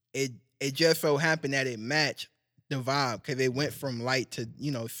 it just so happened that it matched the vibe because it went from light to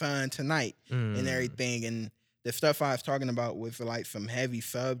sun to night and everything, and the stuff I was talking about was like some heavy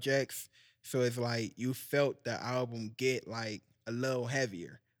subjects. So it's like you felt the album get like a little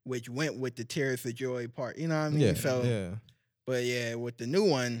heavier, which went with the Tears of Joy part. You know what I mean? Yeah. So, yeah. but yeah, with the new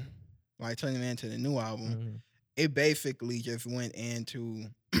one, like turning into the new album, Mhm. it basically just went into,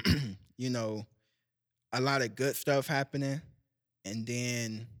 a lot of good stuff happening, and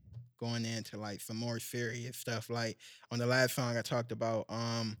then going into like some more serious stuff. Like on the last song I talked about,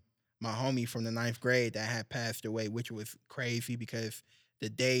 my homie from the 9th grade that had passed away, which was crazy because the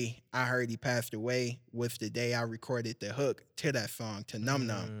day I heard he passed away was the day I recorded the hook to that song, to Num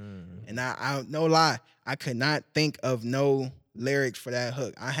Num. Mm. And I no lie, I could not think of no lyrics for that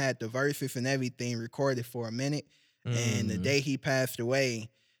hook. I had the verses and everything recorded for a minute. And the Mm. day he passed away,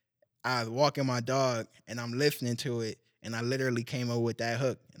 I was walking my dog and I'm listening to it, and I literally came up with that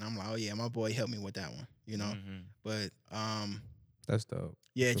hook. And I'm like, oh yeah, my boy helped me with that one, Mhm. But That's dope.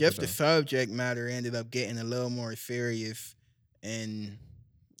 yeah, Super just the dope. subject matter ended up getting a little more serious and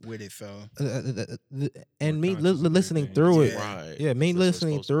with it. So And me conscious and listening everything. through it, Yeah. Right. yeah, me That's what it's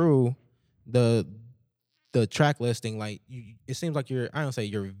listening supposed to be. through the track listing, like it seems like I don't say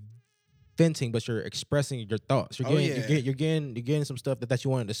you're venting, but you're expressing your thoughts. You're Oh, getting, yeah. you're getting some stuff that you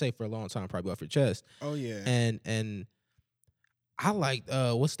wanted to say for a long time, probably off your chest. oh yeah. And I like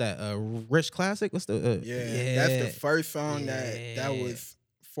what's that? Rich Classic. What's the? Yeah, that's the first song that Yeah. was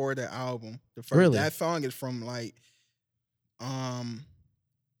for the album. The first Really? that song is from like,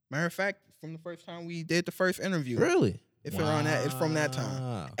 matter of fact, from the first time we did the first interview. Really. It's around that. It's from that time.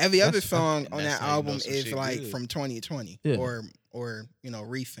 Wow. Every other That's- song and on that's that how you know album some is shit like good. from 2020 Yeah. or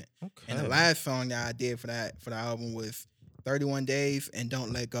recent. Okay. And the last song that I did for the album was 31 Days and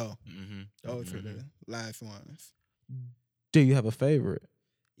Don't Let Go. Mhm. Those were the last ones. Do you have a favorite?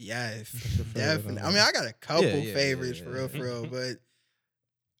 Yes, What's your favorite definitely. I on mean, there? I got a couple yeah, favorites yeah, for real, yeah. for real.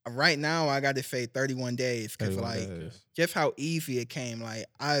 But right now, I got to say 31 Days because 31 like Days. just how easy it came. Like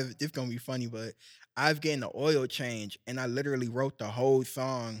this gonna be funny, but I've getting the oil change, and I literally wrote the whole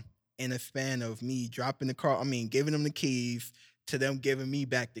song in a span of me dropping the car. I mean, giving them the keys to them giving me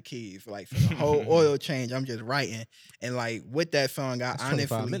back the keys. Like for the whole oil change, I'm just writing. And like with that song, I That's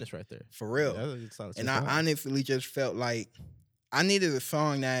 25 honestly, minutes right there. for real. That's solid And I 25. honestly just felt like I needed a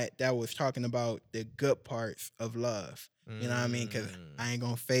song that was talking about the good parts of love. You know what I mean? Because I ain't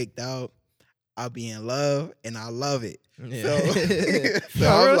gonna fake out. I'll be in love and I love it. Yeah. So No,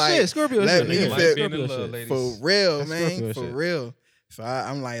 I'm real like, shit. Scorpio let shit. me Yeah, feel- Life being Scorpio in love, shit. ladies. for real, That's man, Scorpio for shit. real. So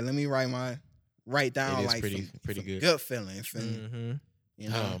I'm like, let me write down It is like pretty some good. good feelings, and Mhm. you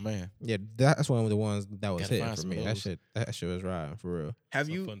know, Oh man. Yeah, that's one of the ones that was Gotta hitting find for some me. of those. That shit was riding for real. have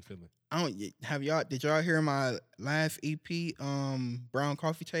It's a you? fun feeling. Did y'all hear my last EP, Brown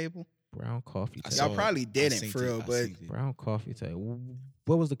Coffee Table? Brown coffee I table. saw Y'all probably it. I didn't, seen for it. real, I but seen it. Brown coffee table.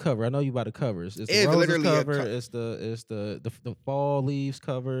 What was the cover? I know you about the covers. It's the It's roses literally a cover. It's the fall leaves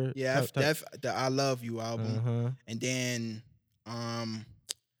cover. yeah, that's the I Love You album. Uh-huh. And then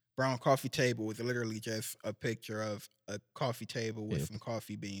Brown Coffee Table was literally just a picture of a coffee table with Yeah. some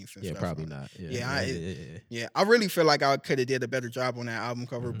coffee beans and Yeah, stuff. probably on it. not. Yeah, Yeah, yeah. Yeah, I really feel like I could have did a better job on that album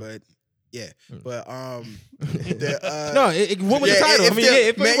cover, Mhm. but yeah. Mm. But No, it went with the title. it I mean, still- yeah,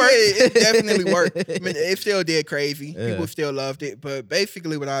 it man, worked. yeah, it definitely worked. I mean, it still did crazy. Yeah. People still loved it. But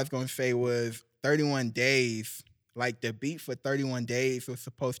basically what I was gonna say was 31 Days, like the beat for 31 Days was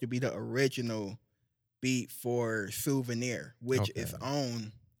supposed to be the original beat for Souvenir, which Okay. is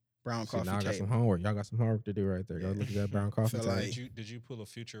on Brown See, Coffee now I got Table. some homework. Y'all got some homework to do right there. Go Yeah. look at that brown coffee So, table. like- Did you pull a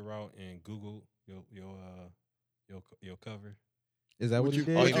future route and Google your cover? Is that what he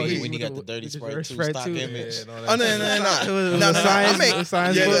did? Oh, you mean he- when he got the dirty Sprite 2 stock image? Oh, no. It was No, a no, science- I make, a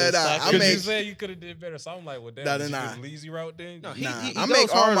science yeah, book. no, I Because You make, said you could have did better, so I'm like, well, damn, No, did you no, do the lazy route then? Nah, He I goes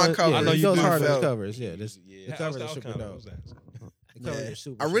make all hard my on- covers. Yeah, I know he you goes do hard on his myself. covers. Yeah, the Yeah, covers that are was super kinda what I dope. was asking. The covers Yeah. are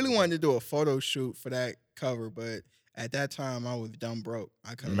super. I really super wanted dope. to do a photo shoot for that cover, but at that time I was dumb broke.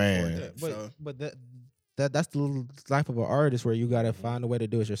 I couldn't Man. afford that. But So but that's the life of an artist where you got to find a way to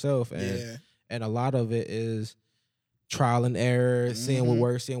do it yourself, and yeah, and a lot of it is trial and error, seeing what Mhm.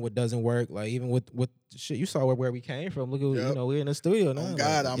 works, seeing what doesn't work. Like even with shit, you saw where we came from. Look at Yep. we're in the studio now. oh like,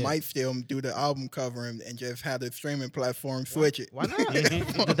 God, I yeah. might still do the album cover and just have the streaming platform switch it. Why not?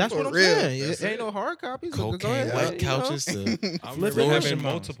 Mhm. That's what For I'm real. saying. That's It ain't it. no hard copies. Go Cocaine ahead, white you know. couches to I Flip remember it. having Flourishing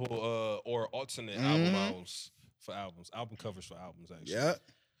multiple or alternate album Mhm. albums for album covers for albums. Actually, Yeah,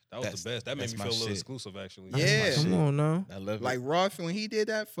 that was That's- the best. That made that's me my feel a little shit. exclusive. Actually, Yeah. Come on now. I love like it. Ross when he did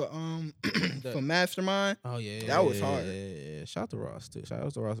that for for Mastermind. Oh yeah, That was yeah, hard. Yeah. Shout out to Ross too. Shout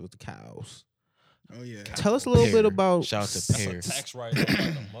out to Ross with the cows. Oh yeah, Tell us a little bit Pear. about. Shout out to That's Pear. a tax write off like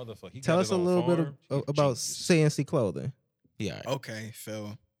a motherfucker. He Tell got us his a own little bit farm. about Genius. CNC clothing. Yeah. okay.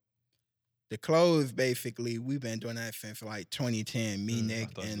 So the clothes, basically, we've been doing that since like 2010. Me, Mm, I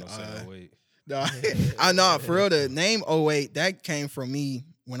Nick, thought you and was gonna say, oh, wait. no, I know for real. The name 08 that came from me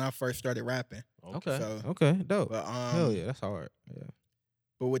when I first started rapping. Okay. So- Okay. Dope. But Hell yeah, that's hard. Yeah.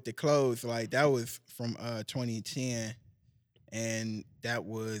 But with the clothes, like that was from 2010, and that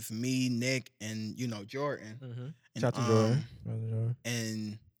was me, Nick, and Jordan. And, Shout out to Jordan. Brother Jordan.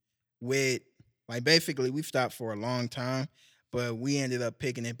 And with like basically we stopped for a long time, but we ended up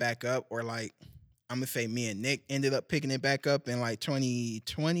picking it back up, or like I'm gonna say me and Nick ended up picking it back up in like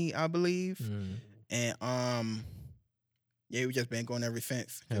 2020, I believe. Mm. And yeah, we just been going ever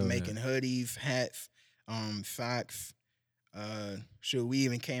since. Hell Just yeah. making hoodies, hats, socks. Shoot, we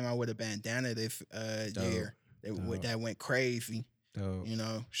even came out with a bandana this year Dope. that went crazy. Dope.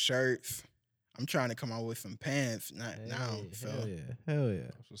 Shirts. I'm trying to come out with some pants now. Hey, So hell yeah.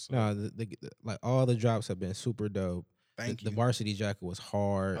 That's what's up. No, like all the drops have been super dope. thank The you. varsity jacket was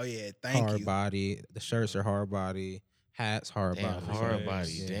hard. Oh yeah, thank hard you. body. The shirts are hard body. Hats hard Damn, body. hard Nice.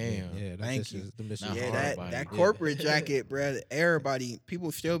 body. Yeah, Damn. Yeah, Thank you. Them bitches Not Yeah, hard that body. that Yeah. corporate jacket, bruh. Everybody,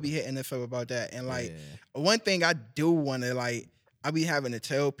 people still be hitting us up about that. And like one thing I do want to like, I be having to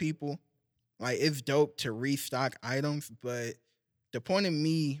tell people, like it's dope to restock items, but the point of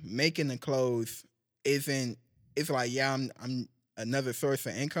me making the clothes isn't. It's like I'm another source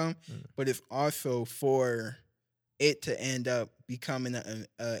of income, but it's also for it to end up becoming an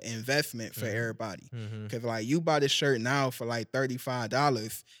investment for Mhm. everybody. Mm-hmm. Cause like you buy this shirt now for like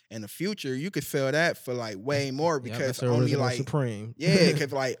 $35, in the future you could sell that for like way more because only like Supreme. yeah,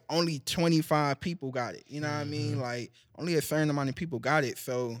 cause like only 25 people got it. You know what I mean? Mhm. Like only a certain amount of people got it.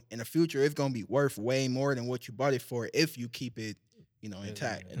 So in the future it's gonna be worth way more than what you bought it for if you keep it,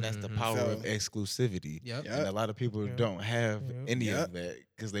 intact. And that's the Mhm. power of So- exclusivity. Yep. Yep. And a lot of people Yep. don't have Yep. any Yep. of that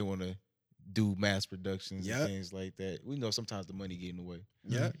because they want to do mass productions Yep. and things like that. We know sometimes the money get in the way.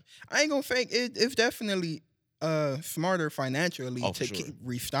 Yeah. I ain't gonna fake it. It's definitely smarter financially Oh, to for sure. keep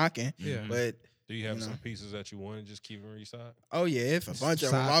restocking. Yeah. But Do you have you some know. pieces that you want to just keep in restock? oh yeah, it's a bunch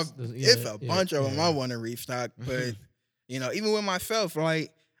of them. Socks, It's a bunch of them yeah. I want to restock. But even with myself,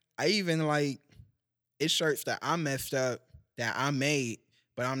 like I even like it's shirts that I messed up that I made,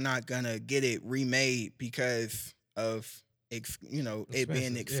 but I'm not gonna get it remade because of it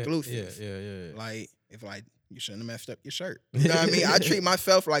being exclusive. Yeah. Like it's like you shouldn't have messed up your shirt. You know what I mean? I treat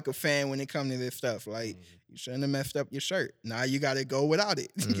myself like a fan when it comes to this stuff. Like you shouldn't have messed up your shirt. Now you got to go without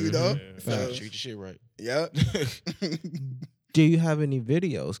it. You know? Mhm. So, Treat your shit right. yep. Do you have any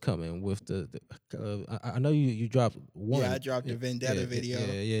videos coming with I know you dropped one. Yeah, I dropped the Vendetta video.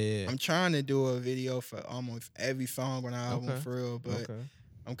 Yeah. I'm trying to do a video for almost every song on the album Okay. for real, but Okay.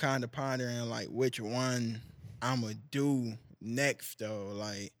 I'm kind of pondering like which one I'm gonna do next though.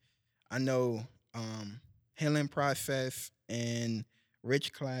 Like I know Healing Process and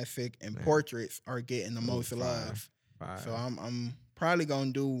Rich Classic and Man. Portraits are getting the Ooh, most fire. love. Fire. So I'm probably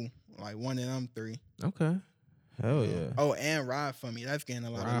gonna do like one of them three. Okay. Hell yeah. Oh, and Ride For Me. That's getting a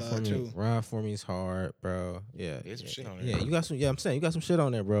lot Ride of for love me. too. Ride for me is hard, bro. Yeah. There's some shit on there. Yeah, you got some. Yeah, I'm saying you got some shit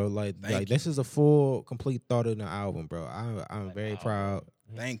on there, bro. Like Thank this is a full, complete thought in the album, bro. I'm Like very the proud. album.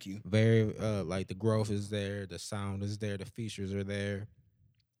 Thank you. Very like the growth is there, the sound is there, the features are there.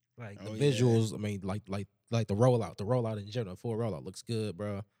 Like the Oh, yeah. visuals, I mean, like the rollout in general, full rollout looks good,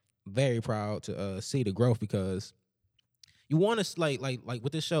 bro. Very proud to see the growth because you want to like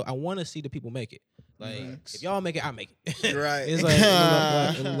with this show, I want to see the people make it. Like Mhm. if y'all make it, I make it. Right. It's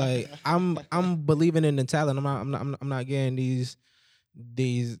like I'm believing in the talent. I'm not getting these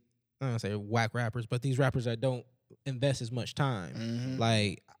I don't say whack rappers, but these rappers that don't invest as much time. Mhm.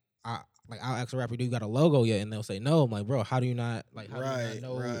 Like I'll ask a rapper, do you got a logo yet? And they'll say no. I'm like, bro, how do you not how do you Right, not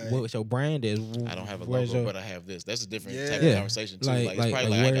know right. what your brand is? I don't have a Where's logo, your- but I have this. That's a different type Yeah. of conversation too. Like- Like, it's like- probably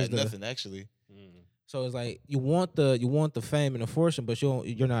like, like I where's got the- nothing actually. So it's like you want the fame and the fortune, but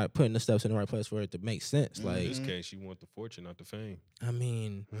you're not putting the steps in the right place for it to make sense. In Like this case, you want the fortune, not the fame. I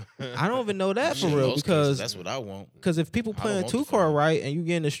mean, I don't even know that for In real most cases, because that's what I want. if people I don't playing want the 2 Car fame. right and you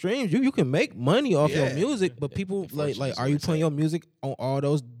getting the streams, you can make money off your Yeah. music. But people like Unfortunately, are you it's putting sad. your music on all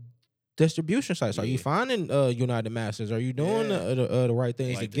those distribution sites? Are you Yeah. finding United Masters? Are you doing Yeah. the right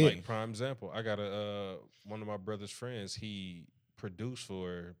things to Like, get? like prime example, I got one of my brother's friends. He produced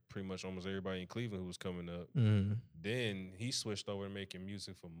for pretty much almost everybody in Cleveland who was coming up. Mhm. Then he switched over to making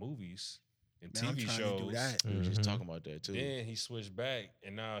music for movies and Man, I'm TV trying shows. to do that. We were just Mhm. talking about that too. Then he switched back,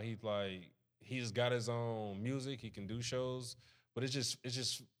 and now he's got his own music. He can do shows, but it's just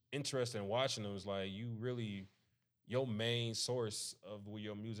interesting watching him. It's like your main source of where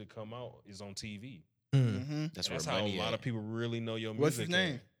your music come out is on TV. Mm. Mm-hmm. That's That's where how a money lot at. of people really know your music. What's his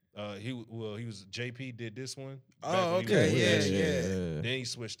name? He was JP did this one. Oh, back when he was okay, with yeah, that shit. yeah. Then he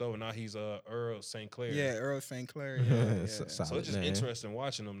switched over. Now he's Earl St. Clair. Yeah, Earl St. Clair. Yeah, yeah. So- So solid it's just name. interesting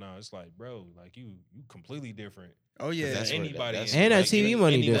watching them now. It's like, bro, like you completely different. Oh yeah. That's where anybody that's And that like, TV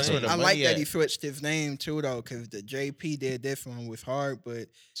money anybody- that's different. where the I like money that at. he switched his name too, though, because the JP did this one was hard, but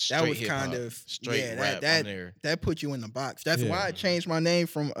that was Straight kind hip-hop, of straight yeah, rap that on there. that put you in the box. That's Yeah. why I changed my name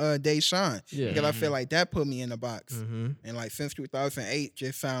from Deshaun Yeah. because I feel like that put me in the box. Mm-hmm. And like since 2008,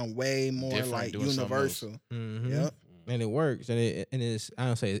 just sound way more Different, like doing something else. universal. Mm-hmm. Yep. And it works, and it's I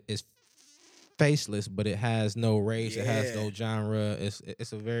don't say it's faceless, but it has no race, it has Yeah. no genre.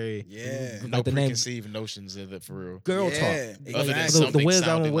 It's a very Yeah. like No the name preconceived notions of it for real. Girl Yeah, Talk. exactly. Other than The something Wiz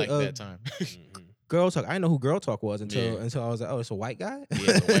sounding album like with, that time. Girl Talk. I didn't know who Girl Talk was Yeah. until I was like, oh, it's a white guy. Yeah,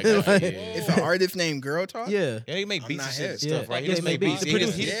 it's a white guy, Like, yeah. It's an artist named Girl Talk. yeah. Yeah, he make I'm beats not and shit and hip. stuff, Yeah. right? He Yeah, just he make make beats. beats. He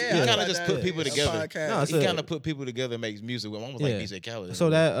Produce- kind yeah. of just put people A together. podcast. No, it's He a- kind of put people together, makes music. Almost like Yeah. DJ Khaled. So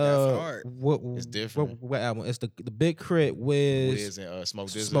that That's hard. it's different. What album? It's the Big Crit with Wiz and Smoke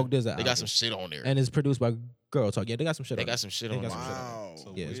Dizza. Smoke Dizza They album. got some shit on there. and it's produced by Girl Talk. Yeah, they got some shit. They on got it. some shit They on got there. some shit on Wow.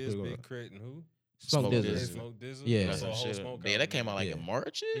 So Yeah, it's Wiz, pretty good. Big Crit, and who? Smoke Smoke Dizza. Dizza. Smoke Dizza. Yeah. Got That's a some whole shit. Smoke Yeah, that came out like Yeah. in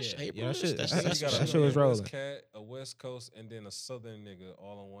March-ish, Yeah. April. Yeah, that shit- That's that He shit- got that a shit was rolling. West Cat, a West Coast, and then a Southern nigga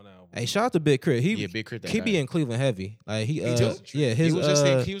all on one album. Hey, shout out to Big Crit. He Yeah, Big Crit. he be in Cleveland heavy. Like he too? yeah, his He was just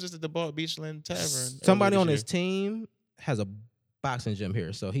at the Beachland Tavern. somebody earlier on this his team has a boxing gym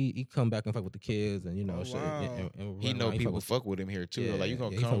here, so he come back and fuck with the kids and Oh, shit. wow. And He run know around. people with- fuck with him here too. Yeah, Like you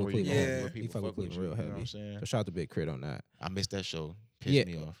gonna yeah, he fuck come with where you Cleveland. going, Yeah. where He people fuck with fuck with Cleveland you. real You know what heavy. I'm saying? So shout out to Big Crit on that. I missed that show. Pissed Yeah.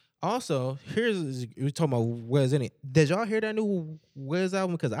 me off. Also, we talking about Wiz in it. Did y'all hear that new Wiz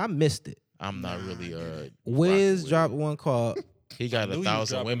album? Because I missed it. I'm not really Wiz with dropped it. one called He got knew you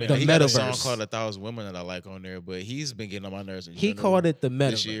 1,000 dropping women. that. He The got a song Metaverse. called 1,000 Women that I like on there, but he's been getting on my nerves. In he general called it the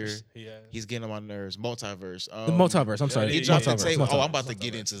this year. Metaverse. He has. He's getting on my nerves. Multiverse. The Multiverse. I'm sorry. He Yeah, dropped the Multiverse, tape. Multiverse. Oh, I'm about to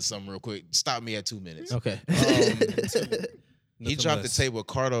get into something real quick. Stop me at 2 minutes. Okay. He Nothing dropped less. the tape with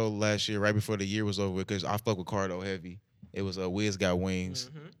Cardo last year, right before the year was over, because I fuck with Cardo heavy. It was Wiz Got Wings.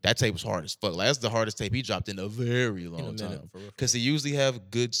 Mm-hmm. That tape was hard as fuck. Like, that's the hardest tape he dropped in a very In a long minute, time. for real. Because he usually have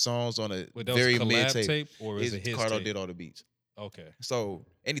good songs on a Wait, that very was mid collab tape. or is it his Cardo tape? did all the beats. Okay. So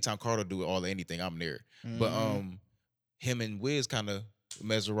anytime Cardo do all anything, I'm there. But Mhm. him and Wiz kind of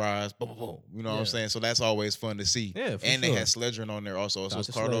mesmerized. Boom, boom, boom. You know what Yeah. I'm saying? So that's always fun to see. Yeah, for and they sure. had Sledgerin on there also. So it's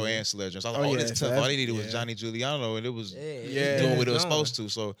Dr. Cardo Sledgerin. and Sledgerin. So I was Oh, like, oh, yeah, this is so tough. All they that's- needed was yeah. Johnny Giuliano, and it was Yeah. doing what it was Gone. supposed to.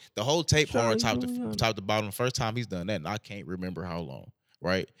 So the whole tape hard Johnny top Giuliano. to top to bottom. The first time he's done that, and I can't remember how long.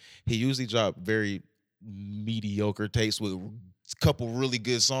 Right? He usually dropped very mediocre tapes with a couple really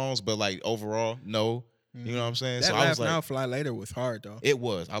good songs, but like overall, no. You know what I'm saying? That so I Laugh was like, Now Fly Later was hard though. it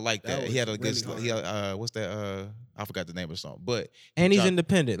was. I like That that. He had a was good. really He had, what's that? I forgot the name of the song, but And he's dropped-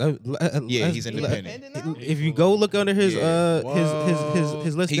 independent. Yeah, he's independent. If you go look under his Yeah.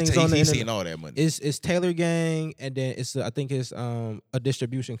 his listings on the he's internet, seeing all that money. it's Taylor Gang, and then it's I think it's a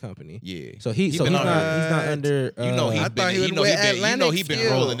distribution company. Yeah. So he's been not on- he's not under. You know I he's thought been. he was You know with he been. You know Atlantic he been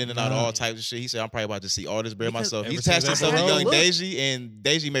still. rolling in and out of Nah. all types of shit. He said, "I'm probably about to see all this bread Because myself." He ever tested since stuff that with Young look- Daisy, and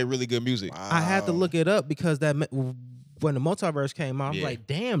Daisy made really good music. I had to look it up because when the Multiverse came out, I was Yeah. like,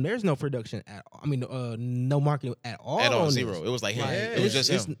 damn, there's no production at all. I mean, no marketing at all. At all, on zero. this. It was like him. Like, It was just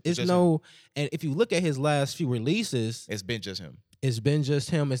him. It's just no, him. and if you look at his last few releases, It's been just him. it's been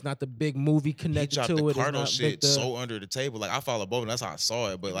just him. It's not the big movie He connected dropped to the it. It's Cardo not shit big the, so under the table. Like I follow both, and that's how I saw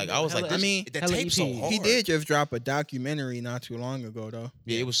it. But like I was like, Hella- this, I mean, the hella tape's so EPs. hard. He did just drop a documentary not too long ago though.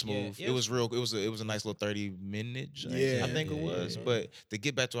 Yeah, it was Yeah, smooth. yeah, It was real. It was a nice little 30-minute. joint, Yeah. I think it Yeah, was. yeah. But to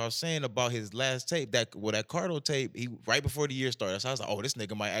get back to what I was saying about his last tape, that Cardo tape, he right before the year started, so I was like, oh, this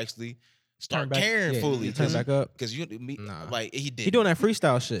nigga might actually start Turn back- caring yeah, fully. you turn back up. Because Nah. like he did. He doing that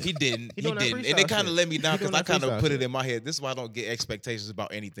freestyle shit. He didn't. He He doing that didn't. And freestyle it kind shit. of let me down He because doing I that kind of freestyle put shit. it in my head. This is why I don't get expectations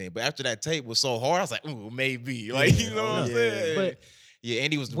about anything. But after that tape was so hard, I was like, ooh, maybe. Like, you know what I'm Yeah. saying? But yeah,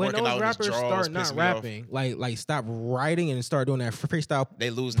 and he was when working those out his rappers draws, start not pissed me off. rapping, like stop writing and start doing that freestyle They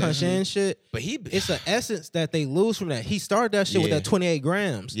lose that punch shit. in shit, But he, it's an essence that they lose from that. He started that shit with Yeah. that 28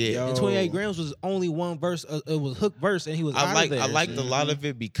 grams. Yeah. And 28 grams was only one verse. It was hook verse, and he was out of there. I liked shit. a lot of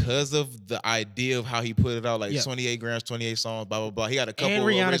it because of the idea of how he put it out, like Yeah. 28 grams, 28 songs, blah blah blah. He got a couple. And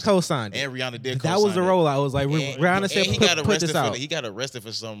Rihanna co-signed it. And Rihanna did. That was the co-sign it. rollout. It was like And- Rihanna said, and he put, got put arrested this for out. he got arrested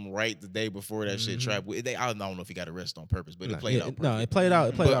for something right the day before that shit trap. I don't know if he got arrested on purpose, but it Nah, played yeah, out. no, perfect. it played out.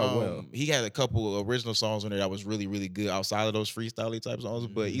 It played But, out well. He had a couple original songs on there that was really, really good outside of those freestyle type songs.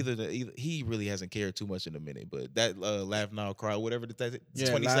 But either he really hasn't cared too much in a minute. But that Laugh Now Cry, whatever the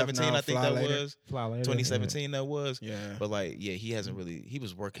 2017, Laugh Now, I think Fly that Later. was. Fly later, 2017 that was. Yeah. But like, yeah, he hasn't really. He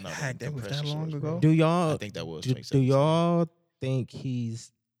was working on Heck, that was compression that long shorts, ago? bro. Do y'all I think that was do 2017. y'all think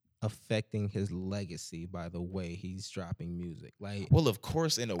he's affecting his legacy by the way he's dropping music? Like, Well, of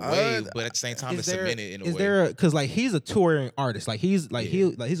course, in a way, but at the same time, is it's there- cemented in a is way. there because like he's a touring artist, like he's like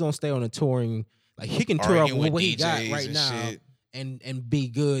Yeah. he's gonna stay on a touring, like he can tour off Arguing with what he got DJs right and now shit. and be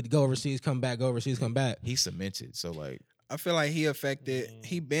good, go overseas, come back, go overseas, come back. He's cemented. So like, I feel like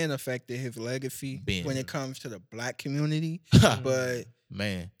he been affected his legacy Been. when it comes to the black community, but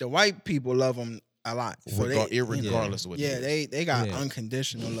man, the white people love him a lot. So irregardless of what. yeah, it is. they got Yeah.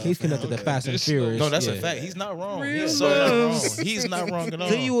 unconditional love. He's for him. connected to Fast and Furious. No, that's yeah. a fact. He's not wrong. Real He's so not wrong. love. He's not wrong at all.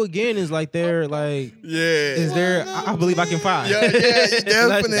 See you again is like they're like Yeah, is there? I believe I can fly. Yeah,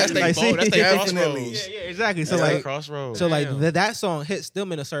 definitely. That's they Like, bold. That's they definitely. crossroads. Yeah, exactly. So That's they like. crossroads. So like Damn. that song hits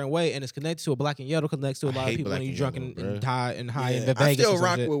them in a certain way, and it's connected to a Black and Yellow, connects to a I lot of hate people Black when you're and drunk Yellow, and bruh. high in Yeah, Vegas. I still or some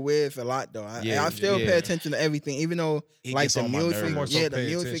rock shit. with Wiz a lot though. Yeah, I still yeah. pay attention to everything, even though He like gets the on my music, nerves. More so yeah, the pay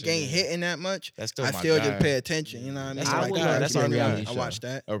music attention, ain't yeah. hitting that much. That's still I my still guy. just pay attention. You know what I mean? That's our Like, guy. yeah, That's yeah, our yeah, reality I show. watch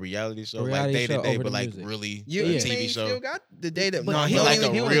that. A reality show, reality like day show to day, over but the like music. really You a mean TV he show. still got the data? But No, he he like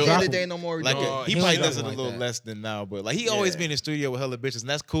don't a even real- day to day no more. Like No, he he probably don't does it a like little that. less than now, but like he always Yeah. be in the studio with hella bitches, and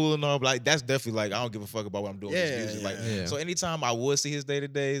that's cool and all. But like that's definitely like I don't give a fuck about what I'm doing with Yeah, this music. Like yeah. so, anytime I would see his day to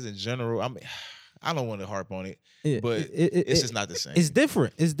days in general, I don't want to harp on it, but it's just not the same. It's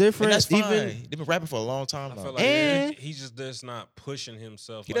different. It's and different. that's fine. Even They've been rapping for a long time I now. feel like And- he's just not pushing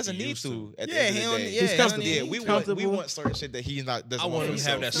himself. He like doesn't need used to. At the Yeah, end he of the don't- day, yeah, He's he comfortable. don't Yeah, need- we comfortable. want certain shit that he not doesn't I want him to for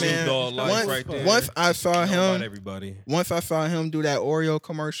have that himself. Snoop Dogg life once, right there. once I saw Know about him, everybody. once I saw him do that Oreo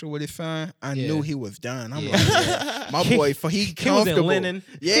commercial with his son, I Yeah. knew he was done. I'm Yeah. like, yeah, my boy, for he he was in comfortable. linen.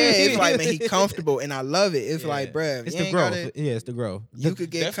 Yeah, it's like man, he comfortable, and I love it. It's like, bruh, It's you the ain't growth. gotta- Yeah, it's the growth. You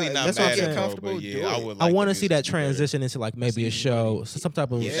could get Definitely not That's what I'm mad saying. at bro, comfortable. but do yeah, I it. would. I Like want to the see music that to be better. transition into like maybe a show, some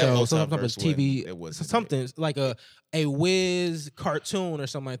type of Yeah, show, that some type of multiverse TV, it wasn't something like a Wiz cartoon or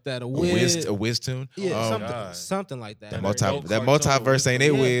something like that. A Wiz, A Wiz tune. yeah, Um, something, God. something like that. That That multi that cartoon multiverse ain't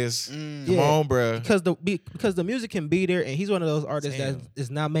it, Yeah. Wiz. Mm. Come Yeah. on, bro. because the music can be there, and he's one of those artists that Damn. is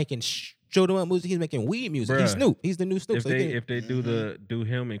not making show them up music. He's making weed music. He's Bruh. Snoop. He's the new Snoop. If so he they can- if they do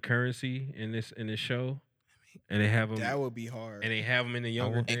him and Currency in this show, and they have him That would be hard. and they have him in the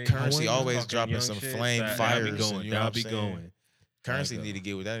younger want- days, And Currency I want- always talking dropping young some shit, flame that'll fires. be and going. you know That'll what be I'm saying? going. Currency Like, need to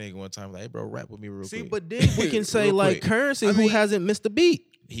get with that nigga one time. Like, hey, bro, rap with me real see, quick. but then we can say Real like quick. Currency, I who mean- hasn't missed a beat.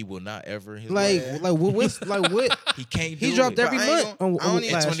 He will not ever in his Like, life. like what's like what He can't do he dropped it. every But I ain't month. gonna- I don't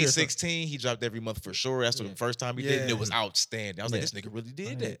In last year. 2016, he dropped every month for sure. That's the first time he did, and Yeah. it was outstanding. I was like, Yeah. this nigga really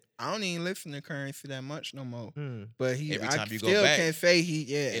did Yeah. that. I don't even listen to Currency that much no more. Hmm. But he, Every I time you go still back- can't say he,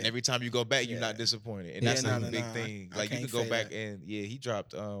 yeah. And every time you go back, you're Yeah. not disappointed, and Yeah, that's no, a no, big no, thing. I Like you can't could go say back that. and yeah, he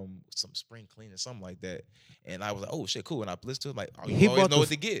dropped some spring cleaning, something like that, and I was like, oh shit, cool. And I listened to it, like, oh, you He always bought know the- what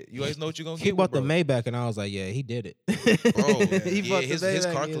to get. You always know what you're gonna He get. bought with the bro. Maybach, and I was like, yeah, he did it. Bro, He yeah, bought the his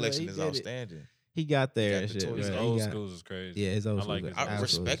Maybach, car he was collection like, is he did it. outstanding. He got there got and the shit. toys. bro. His He old got- schools is crazy. Yeah, his old I school. like is his A absolutely-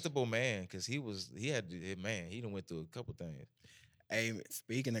 respectable man, because he done went through a couple things. Hey,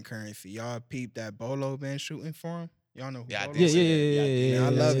 speaking of Currency, y'all peep that Bolo been shooting for him? Y'all know who Yeah, I Bolo did Yeah, is? yeah, see yeah, that. yeah, Yeah, yeah. I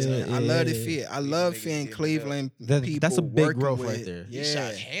love yeah, it. I yeah, love to yeah. see it. I These love niggas seeing getting it up. Cleveland That's people a big working growth with, right there. He Yeah,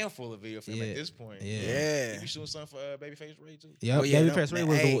 shot a handful of video for him Yeah. at this point. Yeah. yeah. He be shooting something for Babyface Ray too. Yep, Oh, yeah, Babyface no, Ray man,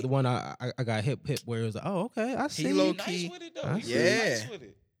 was hey. the one I got hip where it was like, oh, okay, I see. He He low nice key. with it though. I He see. really Yeah. nice with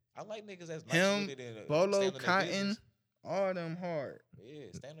it. I like niggas that's nice Him, with it. And, Bolo, stand on their Cotton, business. all them hard. Yeah,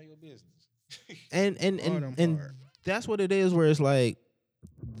 stand on your business. and All them and hard. that's what it is. Where it's like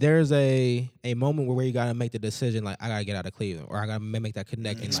there's a moment where you gotta make the decision, like I gotta get out of Cleveland, or I gotta make that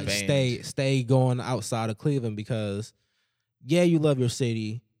connect and like Expand. stay going outside of Cleveland because yeah, you love your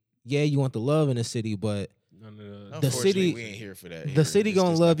city, yeah, you want the love in the city, but None of the, Unfortunately, city- we ain't here for that. the here. city It's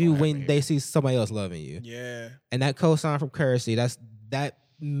gonna just not love you gonna when happen they here. see somebody else loving you, Yeah. and that cosign from Currency, that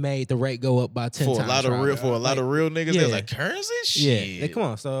made the rate go up by 10 for times. a lot of real, for a lot of real niggas, yeah. they're like currency. Yeah, Shit, come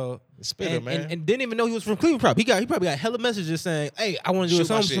on. So Spitter, man. and didn't even know he was from Cleveland. Probably he probably got hella messages saying, "Hey, I want to do Shoot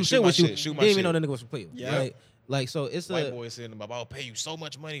my some shit, shit shoot with my you." shit, shoot my Didn't even shit. know that nigga was from Cleveland. Yeah. Like so it's White a boy saying about, I'll pay you so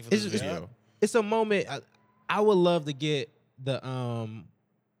much money for It's- this it's- video. it's a moment. I would love to get the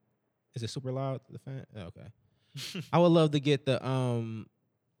Is it super loud? The fan? Oh, okay. I would love to get the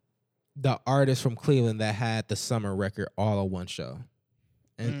artist from Cleveland that had the summer record all on one show,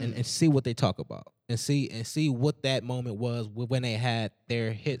 and see what they talk about, and see what that moment was when they had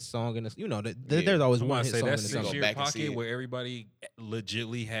their hit song, and there's always I'm one gonna hit say song in that the six summer. go 6 year back and see pocket it. where everybody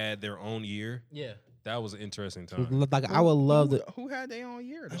legitly had their own year. Yeah, That was an interesting time. like I would love to. Who had their own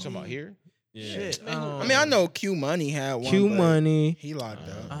year? You Though? talking about here? Yeah. Shit, I mean, I know Q Money had one. Q but Money. He locked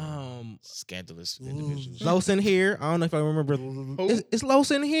up. Scandalous individuals. Los in here. I don't know if I remember. It's Los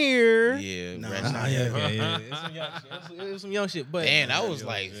in here. Yeah, Nah, Ratchet. nah, yeah. It was some young shit, but Man, I was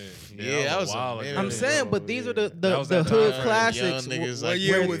like, Yeah, that was a while a ago. minute I'm saying, ago, but these are the That was that hood time. classics. Young niggas What like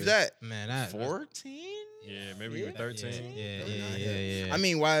year that. was that? Man, I 14? Yeah, maybe you were 13. Yeah. I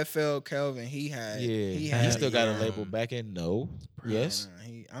mean, YFL Kelvin, he had. Yeah, he he had still got a yeah. label back in. No, yes. Nah,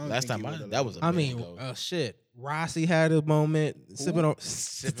 I don't Last think time he was a that was label. a I minute mean, ago. shit. Rossi had a moment sipping on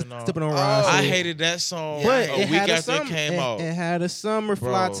Sipping on- Rossi. I hated that song but a it week had a after summer. it came it, out. It had a summer.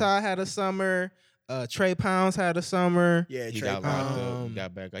 Fly Bro. Tie had a summer. Trey Pounds had a summer. Yeah, He Trey got locked up. Um, He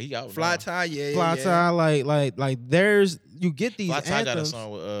got back. He out. Fly now. Tie, yeah. Fly yeah. Tie, like there's you get these Fly Tie got a anthems.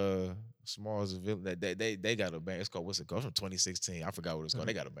 song with Smalls and Villain. They got a banger. It's called what's it called? From 2016. I forgot what it's called.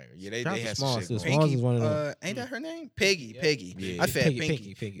 They got a banger. Yeah, Shout out they to had Smalls, some shit too. going. Smalls Pinky, is one of them. ain't that her name? Piggy. Piggy. Yeah. I said Piggy,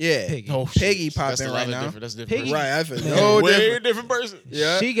 Pinky. Piggy. Yeah. Piggy. Oh, Piggy shit. popping That's a lot right of now. different. That's different. Piggy- Right, I said Man. no Way different. different person.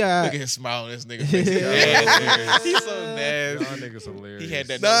 Yeah. She got Look at him smiling on this nigga face. Yeah. He's so Y'all nasty. niggas hilarious. He had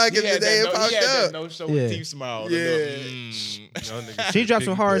that. Nah, he 'cause had the day it that popped up. no show Yeah. with teeth smile. The little, Yeah. Y'all niggas she dropped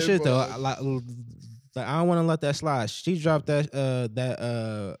some big- hard Yeah, shit though. boy. Like I don't want to let that slide. She dropped that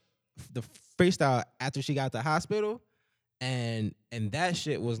the freestyle after she got to the hospital, and that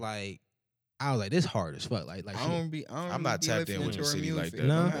shit was like, I was like, this hard as fuck. Like I don't be. I don't I'm not be tapped listening in with to the her city like music. that I'm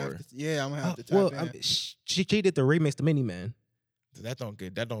no gonna have more. to- Yeah, I'm gonna have to tap well, in. she did the remix to Mini Man That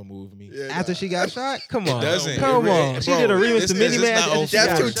don't move me. Yeah, after nah. she got shot. Come on, doesn't. come It on. re- She bro, did a remix this to is- Mini this Man. not after she okay.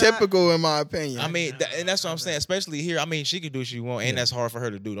 That's got too shot. typical in my opinion. I mean, and that's what I'm saying. Especially here, I mean, she could do what she want, and that's hard for her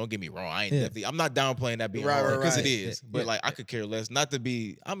to do. Don't get me wrong. Yeah. I'm not downplaying that being Right, hard because right, it right. is. Yeah, But yeah. like, I could care less. Not to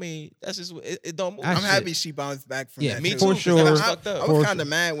be. I mean, that's just it. Don't move. I I'm shit. happy she bounced back from Yeah, that. me too. too. for 'cause sure. That was I, fucked I up. was For kind of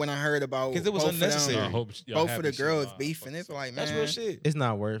mad when I heard about 'Cause it was both of them. unnecessary. I hope y'all Both happy of the she girls alive. beefing. It's like, man, That's real shit. It's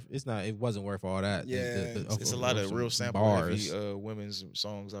not worth. It's not. It wasn't worth all that. Yeah, It's a lot of real sample heavy women's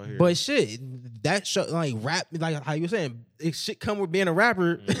songs out here. But shit, that show like rap, like how you were saying, it shit come with being a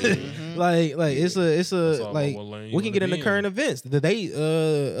rapper. Mhm. like it's That's a all about like what lane you we can wanna get into be in. current events.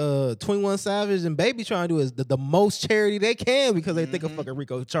 They 21 Savage and Baby trying to do is the most charity they can because they think a fucking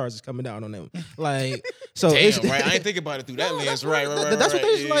Rico charge is coming down on them. Like so, damn, it's right? I ain't think about it through that No, lens. that's Right. that's what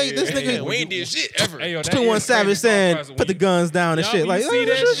they yeah, like. This yeah, nigga- yeah. We ain't did shit ever. Hey, yo, that 21 is Savage crazy. saying When put the you- guns down and Y'all- shit. when Like you see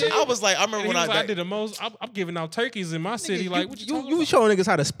that shit? I was like, I And remember he when was like, I I did the most. I'm giving out turkeys in my city. Like, what you talking you about? showing niggas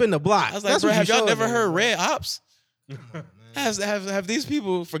how to spin the block. I was like, That's bro, what have you y'all showing never niggas, heard bro. Red Ops? Have these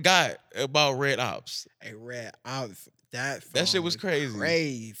people forgot about Red Ops? Hey, Red Ops. That That shit song was is crazy.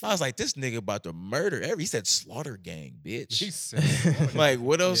 Crazy. I was like, this nigga about to murder every. He said Slaughter Gang, bitch. He said, Like,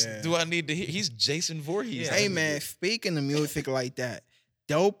 what else Yeah. do I need to hear? He's Jason Voorhees. Hey man, speaking of music like that,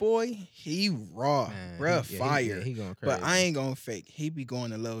 Dope Boy, he raw, Man, bruh, he- yeah, fire. he going crazy. But I ain't gonna fake. He be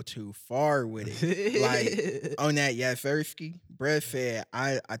going a little too far with it. Like on that Yasersky, bruh said,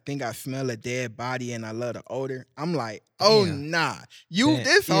 I think I smell a dead body and I love the odor. I'm like, oh Damn. nah, you Damn.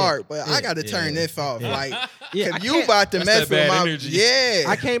 this Yeah. hard, but I Yeah. gotta turn Yeah. this off. Yeah. Like, Yeah, I cause you can't- about to That's mess that with bad my energy. yeah.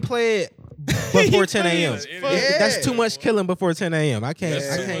 I can't play it before 10 a.m. It is. That's too Yeah. much killing before 10 a.m. I can't.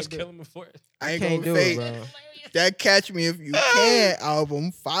 That's I too can't much do, killing before. I ain't can't gonna do fake it, bro. that Catch Me If You Can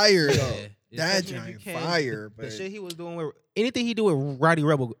album fire though. Yeah. That Especially if you joint can't- fire, The but shit he was doing with anything he do with Roddy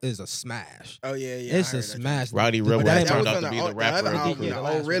Rebel is a smash. oh yeah, yeah. It's I a heard that smash. Roddy But Rebel that had ain't- turned was out on to be the the other rapper of the album, crew. the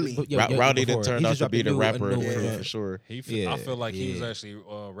Oh, really? Rowdy done turned out to be the a rapper of the Yeah. crew for sure. Yeah, I feel like he was yeah. actually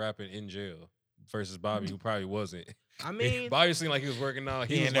rapping in jail versus Bobby, who probably wasn't. I mean, Bobby seemed like he was working out.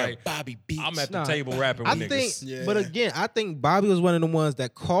 He was in there, like, Bobby Beats. I'm at the Nah, table rapping I with think, niggas. Yeah. but again, I think Bobby was one of the ones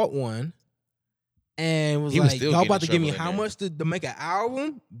that caught one and was He was like, still "Y'all getting about to in give me trouble in how there. much to make an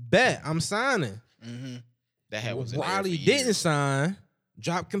album? Bet I'm signing." Mm-hmm. that hat was in there Roddy for didn't years. sign.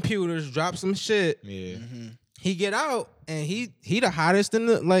 Drop computers, drop some shit. Yeah. Mm-hmm. He get out and he the hottest in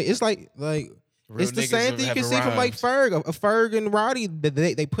the like. It's like Real it's the niggas same thing you have can see from like arrived. Ferg, Ferg and Roddy.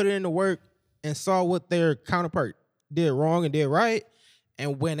 They put it into work and saw what their counterpart did wrong and did right,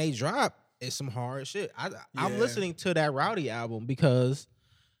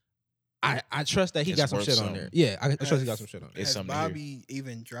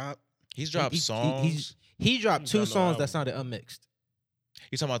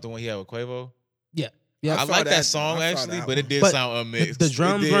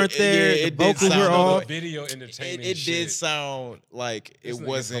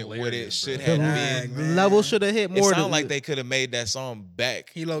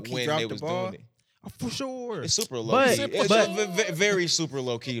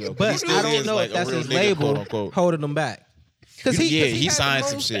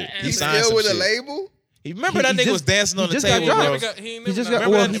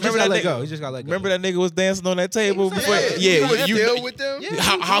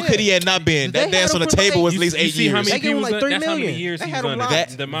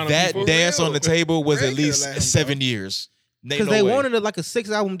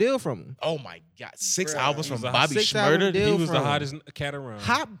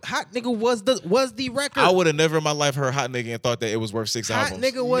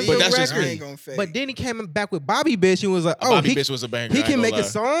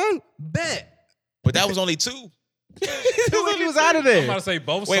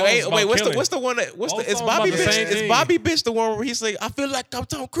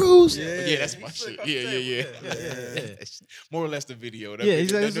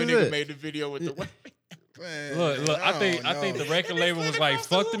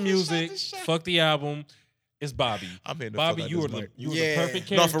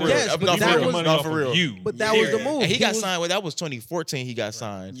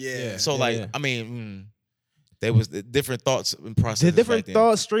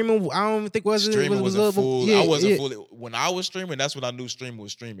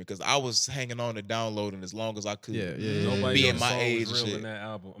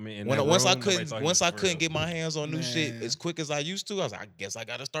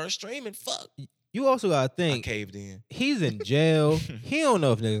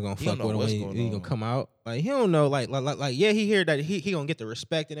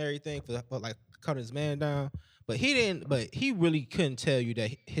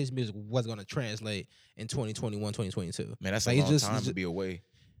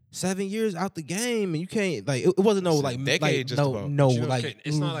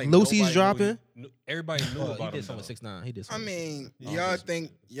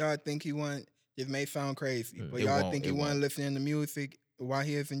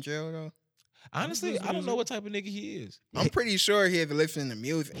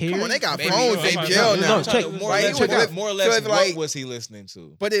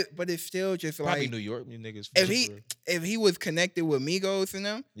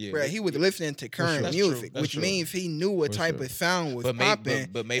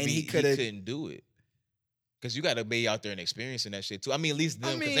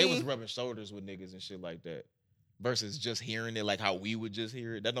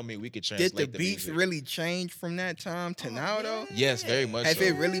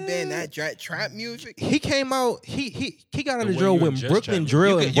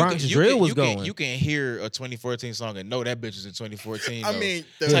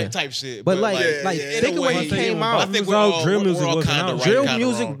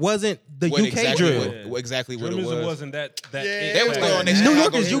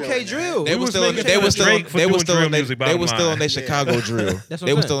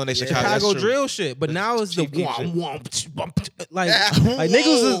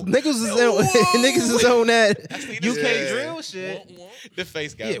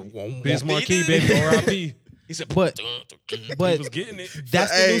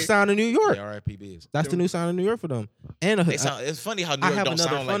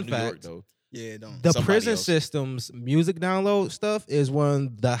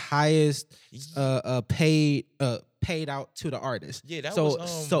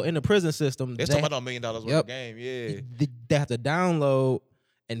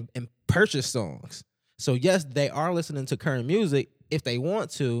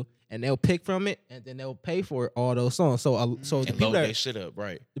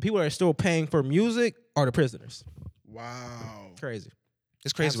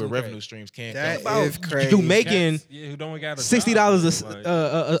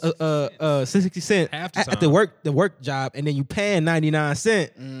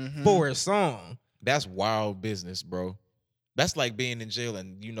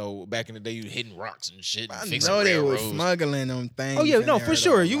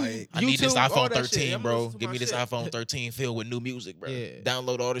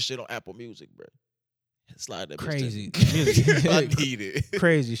 Slide that Crazy. bitch. I need it.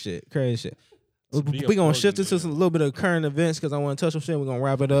 Crazy shit. Be a We gonna Portland, shift into man. some little bit of current events because I want to touch on shit. We're gonna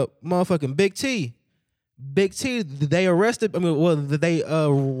wrap it up. Motherfucking Big T. Big T, they arrested. I mean, well, they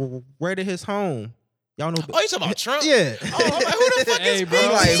raided his home. Y'all know. Oh, you talking about Trump? Yeah. Oh, I'm like, who the fuck Hey, is bro.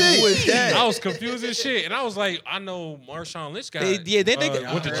 Big Like, T? who is that? I was confused as shit, and I was like, I know Marshawn Lynch got. They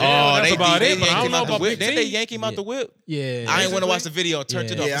went to jail. Oh, That's about they it. But I yanked don't him know out the about whip. Big Didn't they T. yank him out the whip? Yeah. I ain't want to watch the video and turned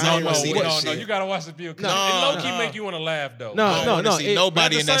it off. Yeah, 'cause I I ain't don't want to wanna see watch that No, shit. you gotta watch the video. No, it low key no. make you want to laugh though. No, I don't no, wanna no, see it-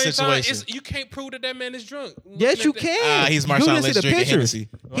 nobody in But at that the same time, situation. you can't prove that man is drunk. Yes, Looking you at that- can. He's You Marshawn didn't see Lynch the drinking pictures. Hennessy.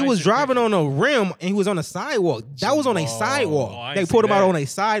 He was driving on a rim and he was on a sidewalk. That was on a sidewalk. I They ain't pulled see him out that. on a I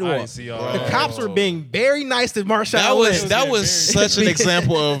sidewalk. didn't see all The that. cops were being very nice to Marshawn That was Lynch. that was very such an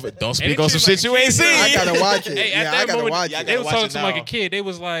example of don't And speak it on some seemed shit like you ain't kids- seen. I gotta watch it. Hey, Yeah, at I that gotta moment, watch I it. gotta they was watch talking it to him like now. a kid. They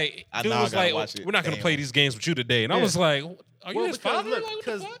was like, I dude know I was gotta like, watch it. we're not gonna Damn. play these games with you today. And I Yeah. was like, are you his father? Like, what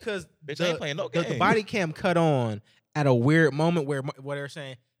the fuck? because Bitch, I ain't playing no the game. body cam cut on at a weird moment where they're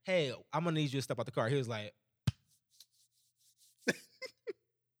saying, "Hey, I'm gonna need you to step out the car." He was like,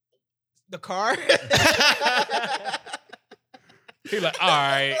 "The car." He like, all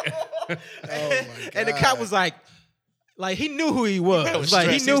right. Oh my And the cop was like he knew who he was. Man was Like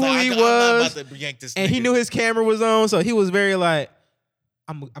he stressed. knew was who like, he I'm not was, about to yank this and he nigga. knew his camera was on, so he was very like,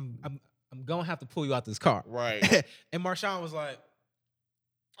 "I'm gonna have to pull you out this car." Right. And Marshawn was like,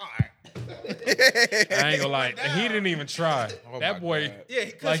 "All right." I ain't gonna lie. He didn't even try. Oh my that boy, God. Yeah,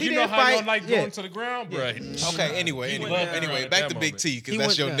 because like, he you know didn't how you fight. don't like Yeah. going to the ground, bro. Okay. Anyway, He went down back at to that Big moment. T because He that's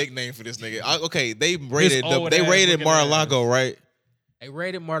went your down. nickname for this nigga. Okay, they raided old ass looking Mar-a-Lago, right? They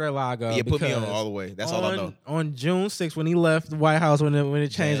raided Mar-a-Lago. Yeah, put me on because all the way. That's all I know. On June 6th, when he left the White House, when the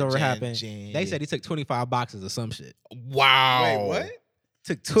changeover Jan- happened, Jan- they said he took 25 boxes of some shit. Wow. Wait, what?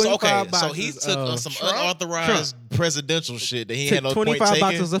 Took So, 25 boxes. so he took of, some Trump? unauthorized presidential shit that he took had no 25 point taking.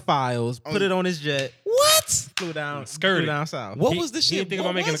 boxes of files, put it on his jet, What? flew down, Skirted. flew down south. What was this He shit? didn't think What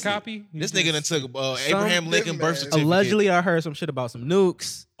about making a was it? copy. This nigga done took Some Abraham Lincoln birth man. certificate. Allegedly, I heard some shit about some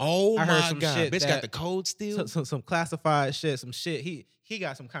nukes, Oh I heard my some god, shit bitch that- got the code still. some classified shit, some shit. He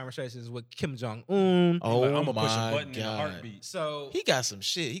got some conversations with Kim Jong Un. Oh Like, I'm gonna my push a button in a god, heartbeat. So he got some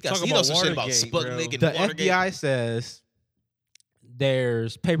shit. He got Talk he knows about some shit about Watergate, Sputnik bro. and the Watergate. FBI says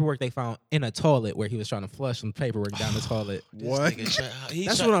there's paperwork they found in a toilet where he was trying to flush some paperwork down the toilet. This What? nigga he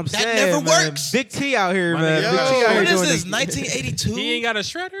That's try- what I'm that saying. never man. works. Big T out here, My man. nigga, Big T yo, out here What is doing this? the- 1982. He ain't got a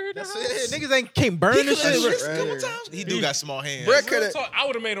shredder in the That's house. it. Niggas ain't can't burn He this could have shit. shredded a couple Shredder. times. He do got small hands. Brett Real coulda- talk, I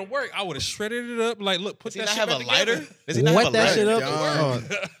would have made him work. I would have shredded it up. Like, look, put Does he that not shit have a back lighter? together. Does he not Wet have a that lighter? shit up. John.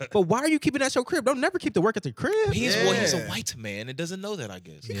 Oh. But why are you keeping that at your crib? Don't never keep the work at the crib. He's Yeah. he's a white man and doesn't know that. I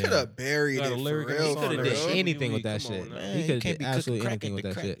guess. He could have buried Got it a for lyric in real. the He song, could have bro. did anything with that Come on shit. now. Man, He you could have can't did be absolutely cooking anything with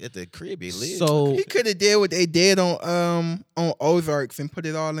crack that shit. at the crib. You live. So He could have did what they did on Ozarks and put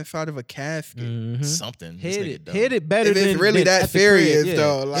it all inside of a casket. mhm. something. This hit nigga it, dumb. hit it better If it's than really than that at the crib, serious, yeah.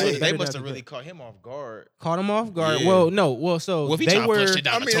 though, Hit it like- better They than must at have the really crib. caught him off guard. Caught him off guard. Yeah. Well, no, well, so Well, if he they trying to flush were. shit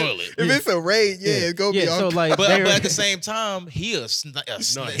down I the mean, toilet. if it's a raid, yeah, it's gonna be so on. like, But they're- at the same time, he a No,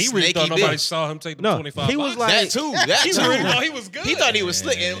 snaky he really thought nobody bitch. saw him take the No, 25 he was boxes. like- That too. That He too. really thought he was good. He thought he was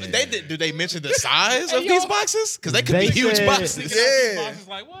slick. And did they mention the size of Hey, these yo. boxes? Because they could They be huge said- boxes. Yeah. Boxes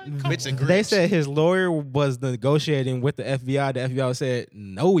like, what? Come Bits and on. They grits. said his lawyer was negotiating with the FBI. The FBI said,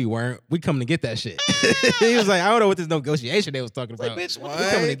 "No, we weren't. We coming to get that shit." He was like, "I don't know what this negotiation they was talking Like, about. bitch, We what?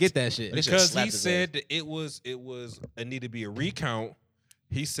 coming to get that shit." They should've Because slapped he his said that it need to be a recount.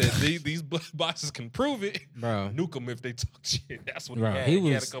 He said these boxes can prove it. Bro. Nuke them if they talk shit. That's what Bro, he had. he He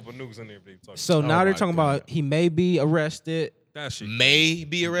had a was- couple nukes in there if they talk So shit. now Oh they're my talking God. about he may be arrested. That shit. May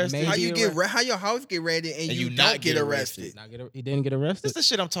be arrested. May How be you get how your house get raided and, And you you don't not get get arrested? He didn't get arrested. That's the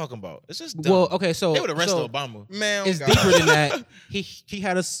shit I'm talking about. It's just dumb. Well, okay, so They would arrest so Obama. Man, it's God. deeper than that. He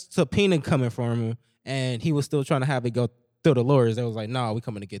had a subpoena coming for him, and he was still trying to have it go through the lawyers. They was like, "No, we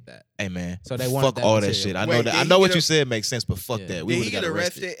coming to get that." Hey man, So they wanted fuck that all that material. shit. I Wait, know that. did I he know what get you a- said makes sense, but fuck Yeah. that. We Did would he have get got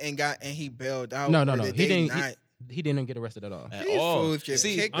arrested and he bailed out? No, or no. did He they didn't. not? He didn't get arrested at all. At These all. fools just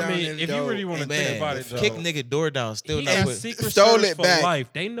See, kicked I down mean, his if you door really wanna and think bailed. about it, though, kick nigga door down. Still He not got put secret stole service it for back. life.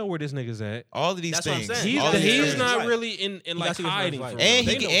 They know where this nigga's at. all of these That's what I'm things. saying. all All these these He's things. not not really in got like secret service hiding life. from And them. he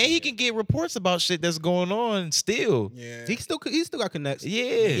They can know and he where can get reports about shit that's going on still. Yeah. He still got connects. Yeah,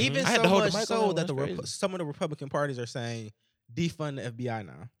 Even I had so to hold much the mic so on. that That's crazy. some of the Republican parties are saying defund the FBI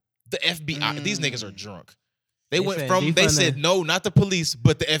now. The FBI. These niggas are drunk. They They went said from they defund said the- no, not the police,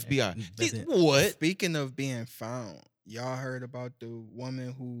 but the FBI. But These- then- what? Speaking of being found, y'all heard about the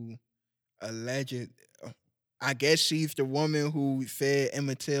woman who alleged? I guess she's the woman who said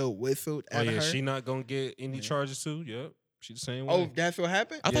Emmett Till whistled Oh at yeah, her. she not gonna get any Yeah. charges too. Yep. She the same way. Oh, that's what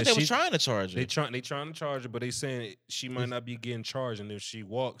happened. I Yeah, thought they was she- trying to charge her. They trying to charge her, but they saying she might not be getting charged, and if she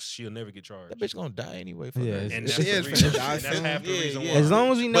walks, she'll never get charged. That bitch gonna die anyway. For Yeah, her. it's- And it's- that's, She the is reason, finna die and that's soon. half the Yeah, reason yeah. why. As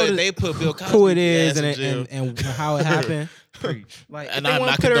long as you know But that- they put Bill Cosby who it is ass in jail. and how it happened. Like, And if they I'm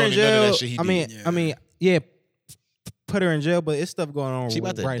wanna not put her in condoning none of that jail, shit he I mean, did. yeah, put her in jail, but it's stuff going on She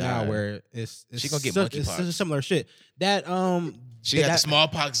about to right now die. where it's She gonna get it's monkeypox. similar shit. That She got the that-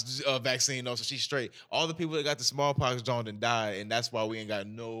 smallpox vaccine though, so she's straight. All the people that got the smallpox joined and died, and that's why we ain't got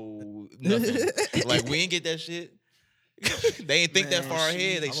nothing. Like we ain't get that shit. They ain't think that Man, far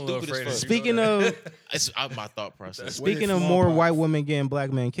ahead. They I'm a little stupid afraid as of fuck. Speaking of It's my thought process. What is speaking of more smallpox? white women getting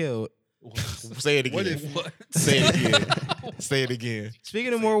black men killed. Say it again. What is What? Say it again. Say it again.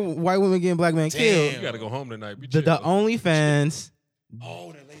 Speaking of more white women getting black men Damn. killed, You gotta go home tonight. Be the chill. OnlyFans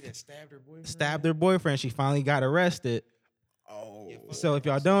Oh, that lady that stabbed her boyfriend. stabbed her boyfriend. She finally got arrested. Oh, So if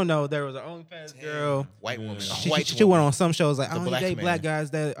y'all don't know, there was an OnlyFans girl. White woman. a She, white she went woman. on some shows like I The only black date man. black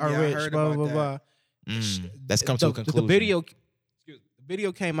guys that are Yeah, I rich. heard Blah about blah that. blah. That's come to a conclusion. The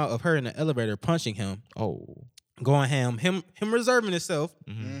video came out of her in the elevator punching him, Oh. going ham. Him reserving himself.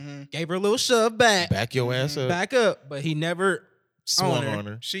 Mm-hmm. Gave her a little shove back, Back your ass up. back up, but he never. Swung on her. on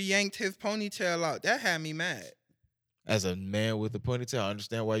her. She yanked his ponytail out. That had me mad. As a man with a ponytail, I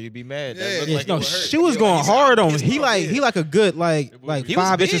understand why you'd be mad. That Yeah. looked Yeah, like it no, would hurt. she was He going like, hard on him. pissed He off, like yeah. he like a good like He like He was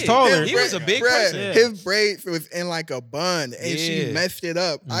 5 inches big. taller. He was a big Bruh, person. Yeah. His braids was in like a bun, and she Yeah. messed it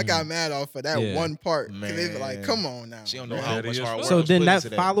up. I got mad off of that Yeah. one part because it's Man. like, come on now. She don't know bruh. how Yeah, much it is. hard work So was then put that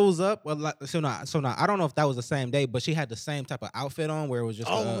into follows up. Well, so now I don't know if that was the same day, but she had the same type of outfit on where it was just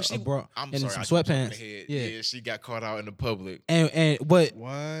a bra I'm and sorry, some I keep jumping sweatpants. ahead. Yeah. Yeah, she got caught out in the public. And but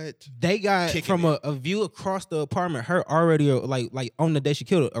What? they got Kicking from it. a view across the apartment. Her already like on the day she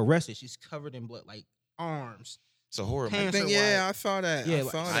killed her, arrested. She's covered in blood, like arms. It's a horror I Cancer movie. think, yeah, wise. I saw that. Yeah, I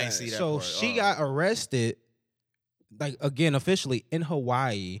like- saw I that. ain't see that. So part. she got arrested, like again officially in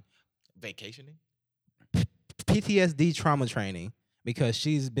Hawaii, vacationing. PTSD trauma training because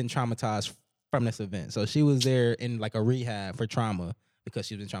she's been traumatized from this event. So she was there in like a rehab for trauma because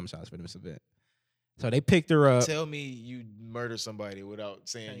she's been traumatized from this event. So they picked her up. Tell me you murdered somebody without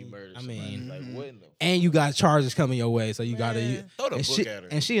saying you murdered. I mean- somebody. like what in the And you got charges coming your way, so you gotta. Man, throw the And book she, at her.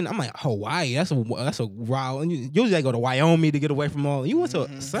 and she, and I'm like Hawaii. That's a wild. And usually I go to Wyoming to get away from all. You went to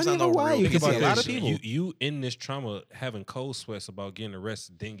Mhm. sunny That's not no Hawaii. real You can people. see a lot of Think people. You in this trauma having cold sweats about getting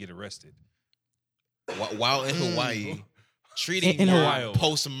arrested, then get arrested. While in Hawaii, treating In your Hawaii.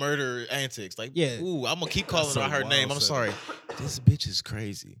 post-murder antics. Like, Yeah. ooh, I'm gonna keep calling That's a her her wild name. I'm setup. sorry. This bitch is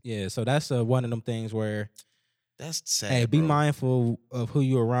crazy. Yeah, so that's one of them things where That's sad. hey, be bro. mindful of who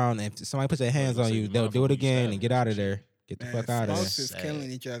you're around. And if somebody puts their hands gonna on say you, be they'll mindful do it who you again stab and get and out of shit. there. Get the Man, fuck out of there. spouses Sad.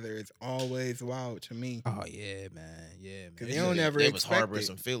 killing each other is always wild to me. Oh yeah, man. Yeah, man. 'Cause they don't ever They was expect harboring it.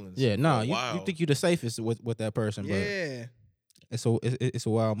 some feelings. Yeah, no, for a you while. think you're the safest with that person, but Yeah, it's a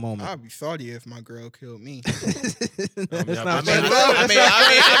wild moment. I'd be salty if my girl killed me. That's I not mean, fair.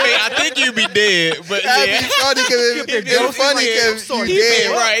 I think you'd be dead, but I'd yeah. be salty because it's funny because you He dead.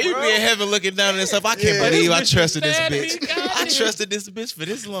 been right. He be in heaven looking down and stuff. I can't Yeah. believe I This bitch trusted this stabbed me, bitch. goddamn. I trusted this bitch for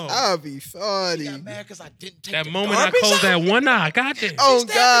this long. I'll be He salty. got mad because I didn't take That the moment I garbage closed out. that one eye, goddamn. Oh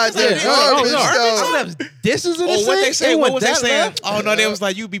God, Yeah, that garbage oh, though. dishes in the Oh, what they sink? say? It What went was they that saying? left? Oh no, they was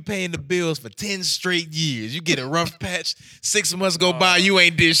like you be paying the bills for 10 straight years. You get a rough patch, 6 months go by, you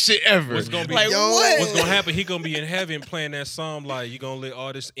ain't did shit ever. What's gonna be- like Yo. what? What's gonna happen? He gonna be in heaven playing that song like you gonna let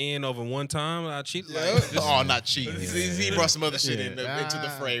all this in over one time. I cheat like Yeah. this. Oh, not cheating. He brought some other shit Yeah. into the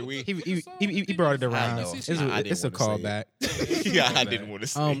fray. We, He brought it around. know. It's I a, didn't it's a wanna say callback. yeah, I didn't want to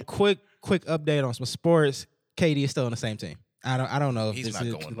say. Quick update on some sports. KD is still on the same team. I don't know if He's this not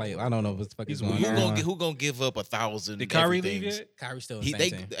is going like nowhere. I don't know what's fucking He's going weird. on. Who gonna give up 1,000? Did Kyrie leave everythings? yet? Kyrie's still on He the they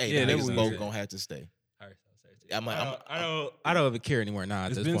same team. hey, Yeah, yeah, they niggas was- both gonna have to stay. I'm I don't even care anymore now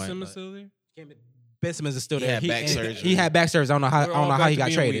at Is this Ben point. Simmons but- still there? Ben Simmons is still He there. had back and surgery. He had back surgery. I don't know how. I We're don't all know how back he to got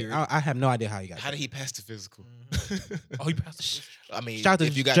being traded. weird. I have no idea how he got. How did traded. he pass the physical? Oh, he passed. I mean, Shout out to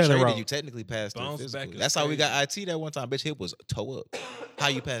if you got Jalen traded, Rose. you technically passed the Bounce back physical. is That's how we crazy. got IT that one time. Bitch, hip was toe up. How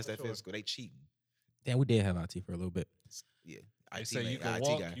you pass that physical? They cheating. Damn, we did have IT for a little bit. Yeah, They IT, say you can IT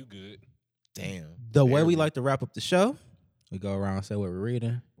walk, guy. you good. Damn. The way we Barely. like to wrap up the show, we go around and say what we're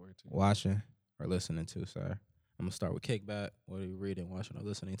reading, Word to you. watching, or listening to. Sorry, I'm gonna start with Kickback. What are you reading, watching, or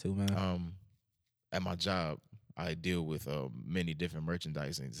listening to, man? At my job, I deal with many different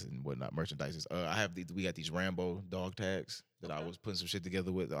merchandisings and whatnot. Merchandises. We got these Rambo dog tags that I was putting some shit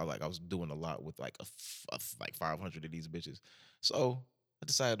together with. I was doing a lot with like like 500 of these bitches. So I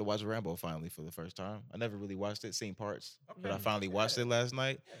decided to watch Rambo finally for the first time. I never really watched it, seen parts, but I Okay. finally watched it last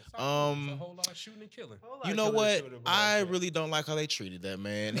night. It's a whole lot of shooting and killing. You know what? I really don't like how they treated that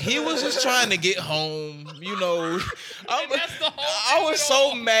man. He was just trying to get home. You know, I was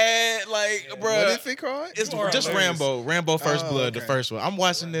so mad. Like, Yeah. bro, What is it called? it's You are just hilarious. Rambo First Oh, Blood, the okay. first one. I'm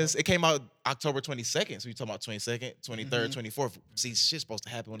watching this. It came out October 22nd. So you talking about 22nd, 23rd, 24th. See, shit's supposed to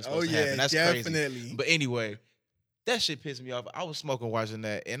happen when it's Oh supposed to yeah, happen. That's crazy. definitely. But anyway, that shit pissed me off. I was smoking watching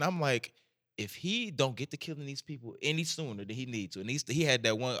that, and I'm like, if he don't get to killing these people any sooner than he needs to, and he had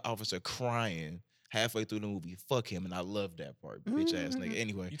that one officer crying halfway through the movie. Fuck him, and I love that part, bitch ass nigga.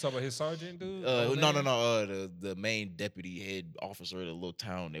 Anyway, You talking about his sergeant dude? no, Old no, man? no. The main deputy head officer of the little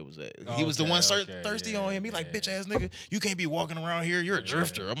town they was at. He was the Okay, one okay, thirsty yeah, on him. He like, yeah. bitch ass nigga, you can't be walking around here. You're a Yeah.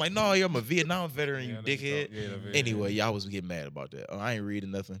 drifter. I'm like, no, I'm a Vietnam veteran, Yeah, you I know you dickhead. talk- yeah, the vid- Anyway, y'all was getting mad about that. I ain't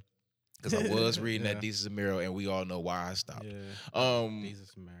reading nothing because I was reading Yeah. that Desus and Mero, and we all know why I stopped. Yeah.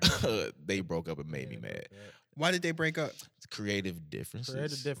 Jesus, man. They broke up and made me Yeah, mad. Why did they break up? Creative differences.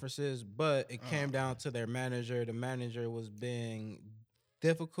 Creative differences, but it came down to their manager. The manager was being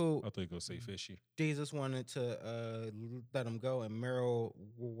difficult. I thought you were gonna say fishy. Jesus wanted to let him go, and Meryl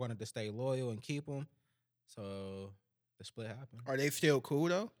wanted to stay loyal and keep him. So the split happened. Are they still cool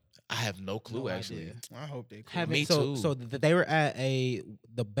though? I have no clue No actually. idea. I hope they cool. Haven't- Me so, too. So they were at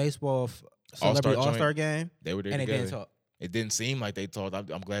the baseball All-Star celebrity joint. All-Star game, They were there and they together. didn't talk. It didn't seem like they talked.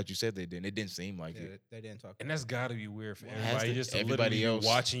 I'm glad you said they didn't. It didn't seem like Yeah, it. they didn't talk. And that's got to be weird for It has everybody. to- Just everybody literally else.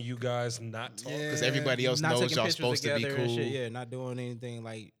 watching you guys not talk. Yeah. Because everybody else not knows taking y'all pictures supposed to be together cool. and shit. Yeah, not doing anything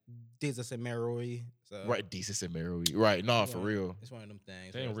like Jesus and Mary. So Right, Desus and Mero. Right, no, it's for one- real. It's one of them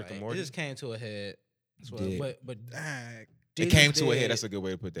things. Damn, where it's Rick and like, Morty. it just came to a head. That's what- Did. but Dang. It Jesus came to a head. did, That's a good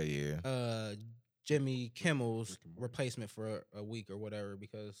way to put that. Yeah. Jimmy Kimmel's Rick and Morty. replacement for a week or whatever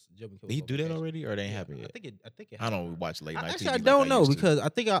because Jimmy Kimmel. Did he was do on that vacation. already, or they ain't Yeah, happened I yet? think it. I think it. I happened. don't watch late night Actually, TV. I like don't know used to. because I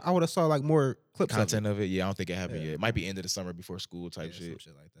think I would have saw like more clips Content of of it. Yeah, I don't think it happened Yeah. yet. It might be end of the summer before school it. type Yeah, some shit.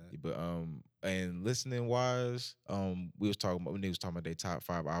 shit like that. But and listening wise, we was talking about when they was talking about their top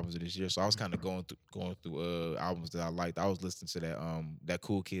 5 albums of this year. So I was kind of going through albums that I liked. I was listening to that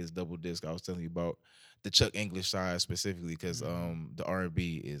Cool Kids double disc I was telling you about, the Chuck English side specifically because the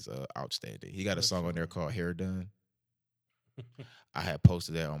R&B is outstanding. He got a For song on there sure. called Hair Done. I had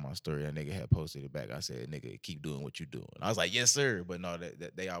posted that on my story. That nigga had posted it back. I said, "Nigga, keep doing what you doing." I was like, "Yes, sir." But no,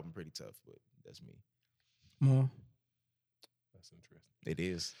 that they album pretty tough. But that's me. More. That's interesting. It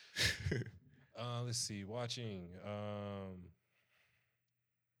is. Let's see. Watching.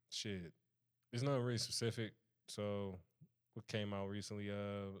 Shit. There's nothing really specific. So what came out recently?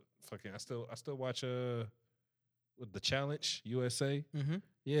 Fucking. I still watch with the Challenge USA. Mm-hmm.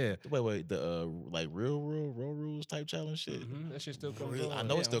 Yeah. Wait, the like real rules type challenge shit. That shit still comes Really? on. I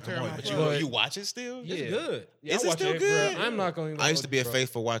know Yeah, it's still on come on, Paramount but Plus. you watch it still? Yeah. It's good. Yeah, Is I it watch still bro. good? I'm not going. I used to be a bro.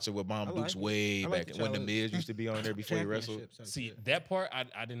 faithful watcher with Mom I Dukes like it. way I like back the when the challenge. Miz used to be on there before he wrestled. Championship type See shit. that part, I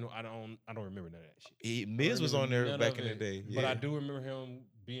didn't know. I don't remember none of that shit. Miz was on there None back of in the it. day. But I yeah. do remember him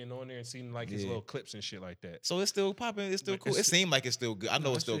being on there and seeing like his Yeah. little clips and shit like that. So it's still popping. It's still But cool. It it's- seemed like it's still good. I know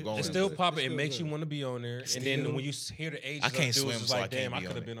No, it's still shit- going. It's Yeah, still but popping. it's It still makes you good. want to be on there. And Still. then when you hear the ages I can't of dudes, swim, it's so I like, can't damn, I be could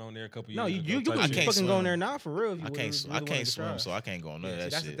on have it. been on there a couple No, years you ago. could type I be can't shit. fucking go in swim. there now for real. If you I can't wanted to swim, try. so I can't go on none Yeah, of see,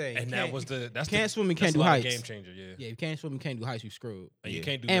 that that's shit. the thing. And You that can't- was that's can't the, swim, you that's can't a do lot of heights. game changer. Yeah. Yeah, you can't swim, you can't do heights, you screwed. And you Yeah.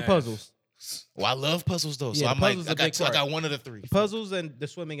 can't do And math. puzzles. Well, I love puzzles though, so Yeah, the I'm like, puzzles I a big got part. one of the 3. The puzzles and the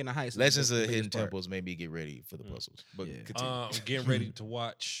swimming and the heights. Legends is of the Hidden biggest part. Temples made me get ready for the puzzles. But Yeah. continue. I'm getting ready to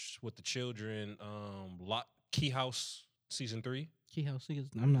watch with the children. Key House season 3. Key house.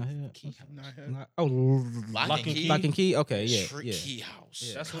 I'm not here. I'm not here. Oh, Lock and Key? Lock and Key. Okay, yeah, yeah. Tricky House.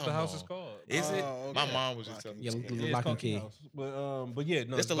 Yeah. That's what the Come house is on. called. Is it? Oh, My okay. mom was just Lock telling and me. Yeah, it's Yeah, called- it's Lock called and Key Key. House. But yeah,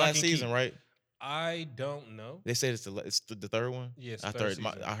 no, It's the Lock last and Key. season, right? I don't know. They said it's the third one. Yes, I third heard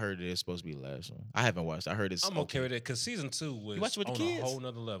season. I heard it's supposed to be the last one. I haven't watched. I heard it's. I'm okay with it because season 2 was watched it with the on kids? a whole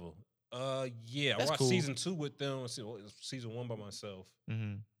nother level. Yeah, I That's watched cool. season 2 with them. Season 1 by myself.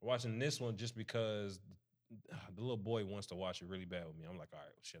 Mm-hmm. Watching this one just because the little boy wants to watch it really bad with me. I'm like, all right,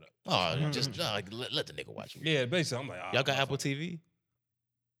 shut up. Oh, Mhm. just like, let the nigga watch it. Yeah, basically, I'm like, Y'all got motherfucker. Apple TV?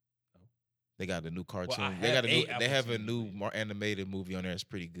 No. They got a new cartoon. I They have got a new. a They Apple have a TV. new more animated movie on there. It's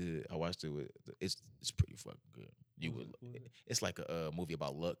pretty good. I watched it with. It's pretty fucking good. You would. It's like a movie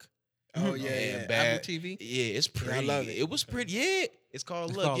about luck. Oh Yeah, yeah, yeah. bad. Apple TV. Yeah, it's Yeah, I pretty. love it. It was pretty. Yeah, It's called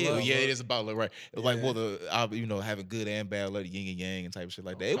It's luck. called Yeah, luck. yeah, it is about luck, right? Like, Yeah. well, having good and bad luck, yin and yang, and type shit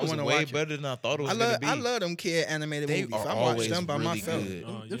like that. It I was wanna way watch it. better than I thought it was I gonna love be. I love them kid animated They movies. are I watch always them by really myself. good. Oh,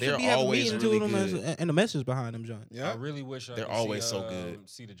 Them yeah. should They're be having always meetings really with them good. and the message behind them, John. I Yeah, really wish I They're could always see, so good.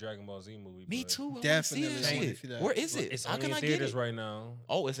 see the Dragon Ball Z movie. Me but too. I wanna Definitely see wanna that shit. see that. Where is it? It's How only can in I get theaters it? right now.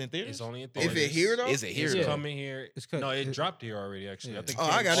 Oh, it's in theaters. It's only in Is theaters. it here though? Is it here? It's Yeah. though? coming here. It's cut- No, it it- dropped here already. Actually, Yeah. I think. Oh,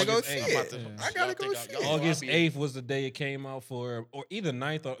 it I came gotta go August see 8th. it. about to- Yeah. I gotta go see it. August 8th was the day it came out for, or either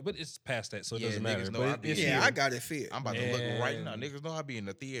 9th, but it's past that, so it Yeah, doesn't niggas matter. know But I be- it's Yeah, here. I gotta see it. I'm about to look right now. And- Niggas know I be in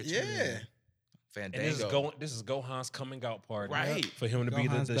the theater. Yeah. And Fandango. this is Gohan's coming out party, Right. For him to be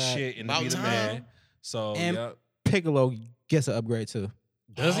Gohan's the back. shit and to About be the time. man. So And- yeah. Piccolo gets an upgrade too.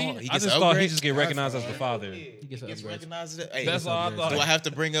 Does he? Oh, he I gets just an thought he upgrade? just get That's recognized as the fine. father. He gets an Gets upgrade. recognized as Hey, That's all I thought. do I have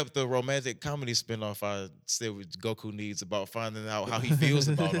to bring up the romantic comedy spinoff I said with Goku needs about finding out how he feels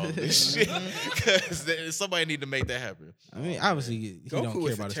about all this shit? Because somebody need to make that happen. I mean, obviously he Goku don't care is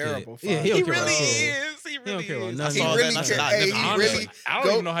a about his terrible kid. Yeah, father. he don't He care about really his kid. is. He really care about is. none I of saw that. that. He and I really said, care- nah, hey, never he mind. Honestly, really- I don't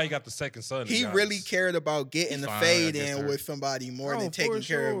Go- even know how he got the second son. to He be really honest. cared about getting He the fine, fade I guess in her. with somebody more Oh, than taking for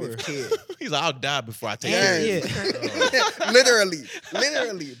care of his sure. kid. He's like, I'll die before I take Yeah, care of it. yeah.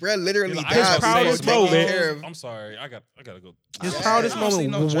 literally, bro, literally He's like, died I before proudest taking moment- care of. I'm sorry. I gotta go. His Yeah. proudest I don't see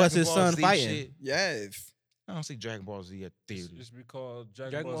moment no was Dragon his Ball son Z fighting. shit. Yes, I don't see Dragon Ball Z at It's, theaters. it's be called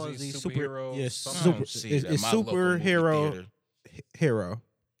Dragon, Dragon Ball Ball Z Z superhero. yeah, something. I super- don't see it's- it at it's my local movie superhero- theater. Hero.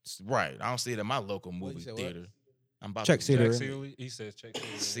 Right. I don't see it at my local What, you movie said what? theater. I'm about Check to Cedar Jack Lee. Cedar Lee. He says check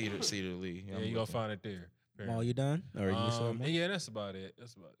Cedar Lee. Cedar Lee. Yeah, I'm you gonna looking. find it there. Well, you done? Or you still more? Yeah, that's about it.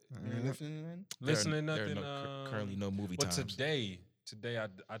 That's about it. you ain't listening to nothing? Listening There are nothing. no- currently no movie But times. today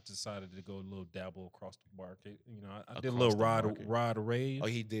I decided to go a little dabble across the market. You know, I did a Across little the ride market. ride a rave. Oh,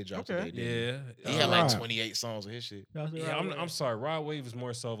 he did drop Okay. today. didn't Yeah, He had like Right. 28 songs of his shit. yeah. I'm sorry. Rod Wave is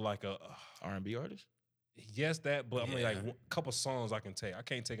more so of like a R&B artist. yes that, but I mean like Yeah. a couple songs I can take. I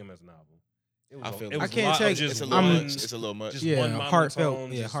can't take him as an album. It was I a- feel it it. was I can't a lot of take- just It's a I'm- little one, much. It's a little much. just Yeah, one heartfelt-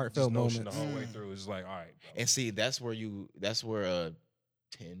 monotone, yeah, just heartfelt notion moments. the whole way Mm. through. It's like all right, bro. And see, that's where a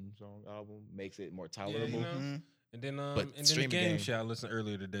 10 song album makes it more tolerable. know? Mhm. And then But and then the streaming game game- shit I listened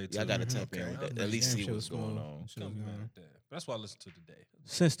earlier today too. Yeah, I gotta Mhm. tap in Okay. with Okay. that. At least Game see show what's going smooth. on. Shit Can't was be mad going on. at that. That's what I listened to today.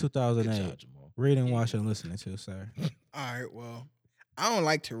 Since Good 2008. job, Jamal. Reading, Yeah. watching, listening to, sir. All right, well, I don't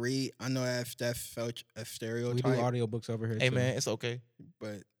like to read. I know that's such a We stereotype, do audiobooks over here. Hey too. man, it's okay.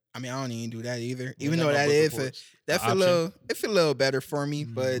 but I mean, I don't even do that either. We Even got though no that book is reports. that's a option. little, it's a little better for me.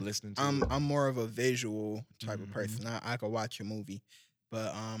 Mhm. But Listening to I'm it. I'm more of a visual type of Mhm. person. I could watch a movie,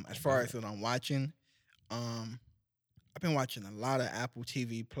 but as far as what I'm watching, I've been watching a lot of Apple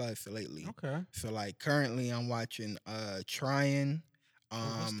TV Plus lately. Okay. So like currently, I'm watching Trying.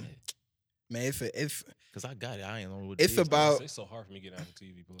 What's that? Man, it's Cause I got it. I ain't know what It's it is. about- It's so hard for me to get Apple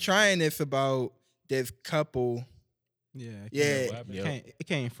TV. Plus. Trying. It's about this couple. Yeah. Yeah. What happened? It can't, it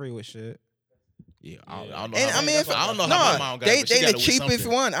can't free with shit. Yeah, Yeah. I don't know. And how I mean, that's if, why I don't know no, how my mom got it, they but she they got the it with cheapest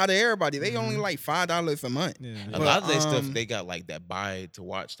something. one out of everybody. They only Mhm. like $5 a month. Yeah. A But, lot of that stuff um, they got like that buy to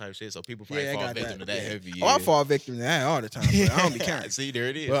watch type shit, so people probably Yeah, I fall got victim to that yeah. heavy. Oh, I yeah. fall victim to that all the time. But I don't be caring. See, there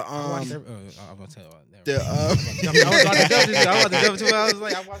it is. But I watched um, I'm gonna tell you. the I was about to jump to. I was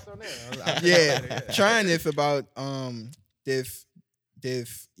like, I watched on there. yeah, Trying is about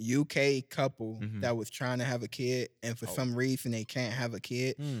this UK couple Mhm. that was trying to have a kid, and for Oh. some reason they can't have a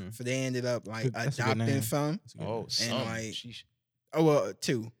kid, Mm. so they ended up like Good- that's a good adopting name. some. That's a good Oh, name. some. like, Sheesh. Oh well,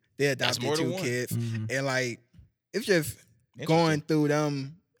 two. They That's adopted more than two one. kids, Mhm. and like it's just Interesting. going through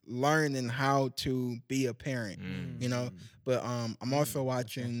them learning how to be a parent. Mm. You know, But I'm also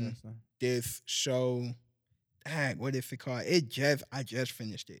watching Interesting. this show. Dang, what is it called? I just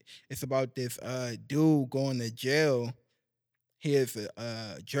finished it. It's about this dude going to jail. He is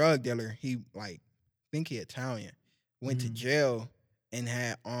a drug dealer. He like think he Italian. Went to Mhm. jail and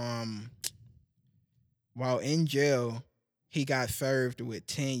had while in jail, he got served with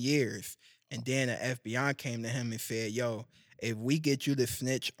 10 years. And then the FBI came to him and said, yo, if we get you to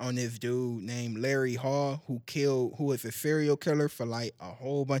snitch on this dude named Larry Hall, who is a serial killer for like a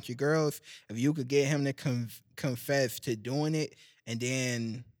whole bunch of girls, if you could get him to confess to doing it and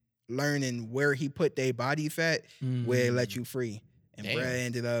then learning where he put their bodies at, we'll let you free. And Damn. Brad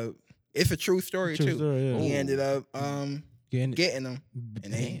ended up, it's a true story True too. story, yeah. He ended up Getting, getting him.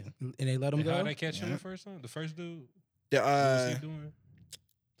 and they let him And how go. they catch him Yeah. the first time? The first dude? The What was he doing?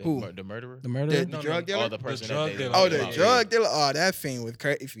 who? The murderer? The murderer. The drug dealer? Oh, the person drug that they dealer. Oh, lied the about. drug dealer. Oh, that thing was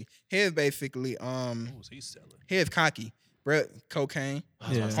crazy. Here's basically What was he selling? here's cocky. Bro, cocaine.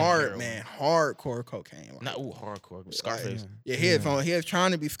 Yeah. Hard, man. Hardcore cocaine. Like, Not Scarface. hardcore. Scarface. yeah, here's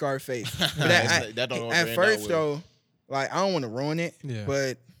trying to be Scarface. But That don't at end first out well. though, like I don't want to ruin it, Yeah.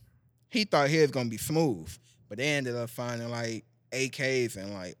 but he thought he was gonna be smooth. But they ended up finding like AKs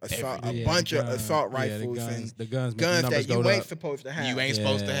and like assault, a Everything. bunch of gun- assault yeah, rifles the guns, and the guns, make the guns numbers that you go ain't up. supposed to have. You ain't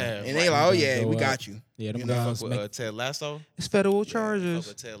supposed to Yeah. have. and right. they like, oh Guns yeah, go we up. got you. Yeah, them You know, guns Fuck make with Ted Lasso. it's federal Yeah, Fuck charges.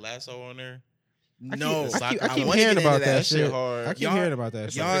 with Ted Lasso on there. No, I keep wanna hearing get about into that shit shit. hard. I keep Y'all- hearing about that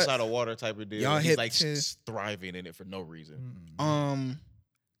It's shit. a y'all- fish out of water type of deal. y'all He's hip like to- thriving in it for no reason.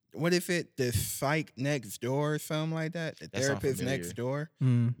 What is it? The psych next door or something like that? The That sound therapist next familiar.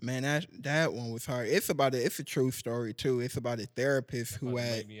 door. Man, that one was hard. It's a true story too. It's about a therapist who Might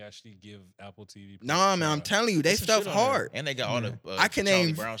had. make me actually give Apple TV. Nah, man, I'm telling you, they There's some stuff shit on there. hard. And they got all the I can Charlie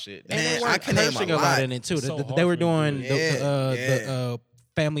name- Brown shit. Man, And they I weren't can name a cursing a lot lot. in it too. It's so They hard were for me to doing do it. the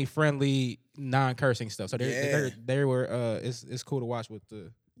family friendly, non cursing stuff. So Yeah. they were it's cool to watch with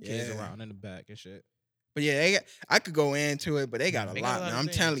the kids Yeah. around in the back and shit. But yeah, I could go into it, but they got a They got lot. a lot Man. of I'm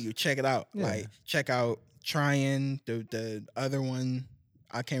telling things. you, check it out. Yeah. Like, check out Trying, the other one.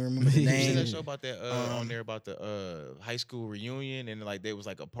 I can't remember the You You see name. that show about that on Um, there about the high school reunion and like there was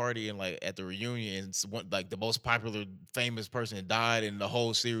like a party and like at the reunion and like the most popular famous person died and the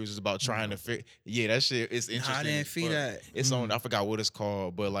whole series is about trying to fit. Yeah, that shit is Nah, interesting. I didn't as see fuck. that. It's on. I forgot what it's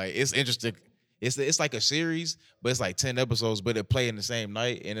called, but like it's interesting. It's like a series, but it's like 10 episodes, but it play in the same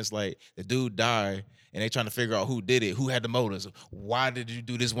night, and it's like the dude died, and they trying to figure out who did it, who had the motives. Why did you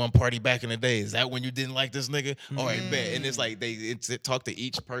do this one party back in the day? Is that when you didn't like this nigga? All right, bet. And it's like it talk to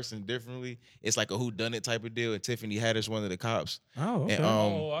each person differently. It's like a who done it type of deal. And Tiffany Haddish, one of the cops. Oh, okay. And,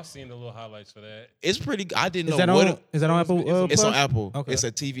 Oh, I've seen the little highlights for that. It's pretty. I didn't is know that what. on? Is that on Apple? It's on Plus? Apple. Okay. It's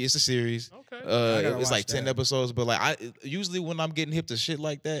a TV. It's a series. Okay. I gotta It's like watch 10 that. episodes, but like I usually when I'm getting hip to shit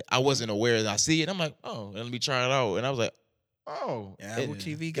like that, I wasn't aware that I see it. I'm like, oh, let me try it out, and I was like, oh, Yeah, it- Apple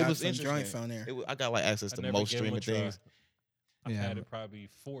TV it got was some interesting. joints on there. I got like access I to never most gave 'em a streaming try. things. I've Yeah. had it probably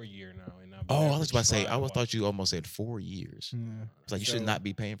for a year now, and I've Oh, I never was about to say, tried I watch thought you it. almost said 4 years. Yeah. It's like you should So- not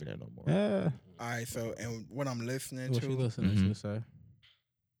be paying for that no more. Yeah. All right, so and what I'm listening What to, you listening Mhm. to, sir?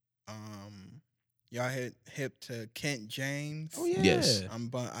 y'all hip to Kent James. Oh yeah. Yes.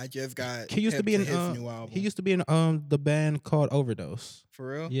 I just got. He used to hip be in his new album. he used to be in the band called Overdose. for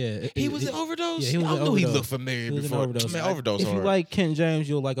real. Yeah. He was in Overdose? yeah, he was I in knew he Overdose. looked familiar He was in before. Overdose. Man, Overdose If you hard. like Ken James,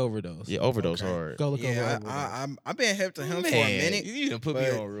 you'll like Overdose. Yeah, Overdose Okay. hard. Go look over Yeah, Overdose. I've been hip to him Man, for a minute. You done put me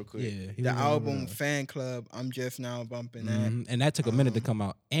but- on real quick. Yeah, he The was in album Overdose. Fan Club, I'm just now bumping that. Mhm. And that took a minute to Um, come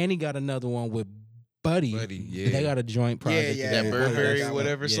out. And he got another one with Buddy. Buddy, They yeah. got a joint project. yeah, That yeah, Burberry, that one.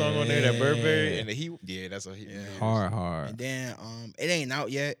 whatever song on there, that Burberry, Yeah. and that's a hit. Yeah. Hard. And then it ain't out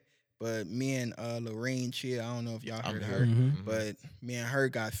yet, but me and Lorraine Chia, I don't know if y'all I'm heard here. her, Mhm. but me and her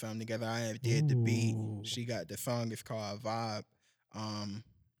got something together. I did the beat. Ooh. She got the song. It's called Vibe.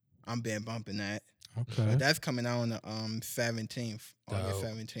 I'm been bumping that. Okay. But that's coming out on the 17th, August Dope.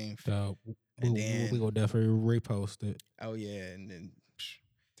 17th. Dope. And We then- will definitely repost it. Oh yeah, and then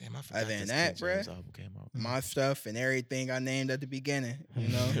Damn, I forgot Other than this that, King James bruh, album came out. my stuff and everything I named at the beginning. You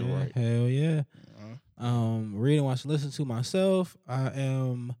know. Yeah, Right. Hell yeah. Uh, Reading, watch, listen to myself. I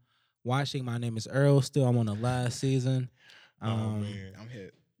am watching My Name is Earl. Still, I'm on the last season. Oh, man. I'm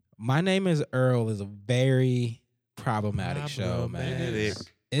hit. My Name is Earl is a very problematic show, man. It is.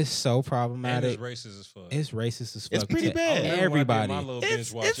 It's so And it's problematic. racist as fuck. It's racist as fuck. It's pretty to bad. I remember when I did everybody. my little It's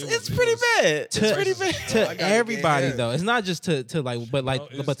binge watch, it was- it pretty was- bad. To, It's pretty bad. I to gotta get everybody hip. though. It's not just to like, but like, No,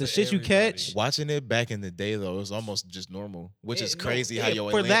 it's but the to shit you everybody. catch. Watching it back in the day though, it was almost just normal, which is crazy how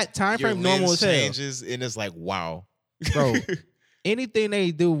your for lens- that time your frame, normal lens as hell, changes, and it's like wow, bro. Anything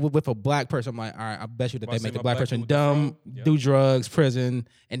they do with a black person, I'm like, all right, I bet you that Wanna they see make a my black black person dude with the dumb, fro? Yep. do drugs, prison,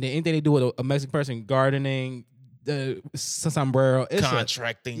 and then anything they do with a Mexican person, gardening, the sombrero, it's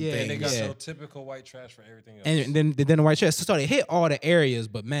contracting yeah, And they got things. Yeah. so typical white trash for everything else. and then the white chest. So they hit all the areas,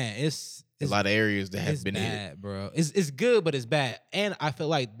 but man, it's A lot of areas that have it's been hit. bad, bro. It's good, but it's bad. And I feel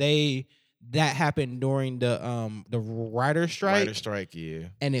like that happened during the writer strike, Writer strike, yeah.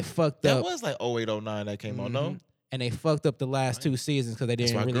 and it fucked That up. was like 0809 that came on, no? Mhm. And they fucked up the last two seasons because they That's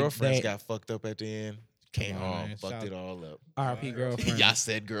didn't why really. girlfriends they- got fucked up at the end. Came Come on, home, man. fucked Shout- it all up. R.P. girlfriend. Y'all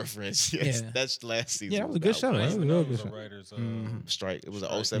said girlfriends. Yes, Yeah. that's last season. Yeah, that was a good show. I That didn't was a even real know it good was a show. writer's, Mhm. Strike. It was an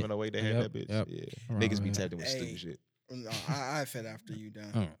Strike. 0708 they had Yep, that bitch. yep. Yeah. Oh, Niggas be yeah. tapping with Hey. stupid shit. No, I said after you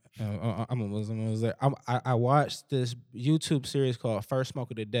done. I'm a Muslim. I watched this YouTube series called First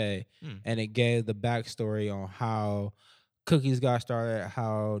Smoke of the Day, Hmm. and it gave the backstory on how Cookies got started,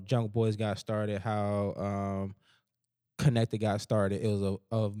 how Junk Boys got started, how Connected got started. It was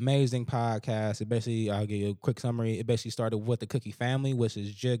a amazing podcast. It basically, I'll give you a quick summary. It basically started with the Cookie family, which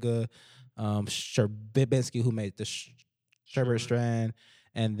is Jigga, Sherbinski, who made the Sherbert Strand,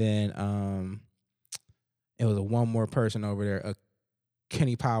 and then it was one more person over there,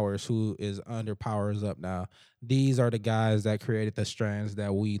 Kenny Powers, who is under Powers Up now. These are the guys that created the strands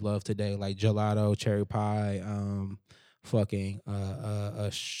that we love today, like gelato, cherry pie, fucking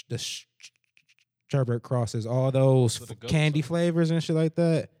sherbet crosses, all those So the goat candy sauce. flavors and shit like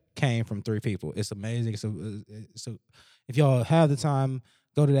that came from 3 people. It's amazing. So if y'all have the time,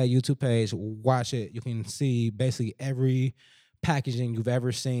 go to that YouTube page, watch it. You can see basically every packaging you've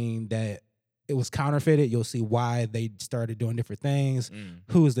ever seen that it was counterfeited. You'll see why they started doing different things.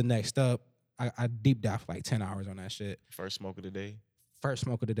 Who is the next up? I deep dive for like 10 hours on that shit. First smoke of the day. First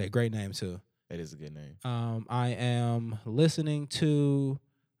smoke of the day. Great name too. That is a good name. I am listening to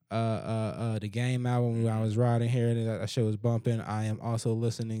the Game album when I was riding here and that shit was bumping. I am also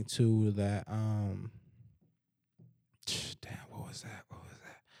listening to that damn, what was that?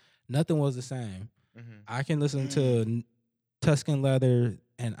 Nothing Was the Same. I can listen to Tuscan Leather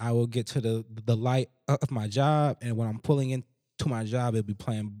and I will get to the light of my job, and when I'm pulling into my job, it'll be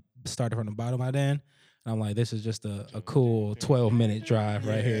playing started from the bottom by then. And I'm like, this is just a cool 12-minute drive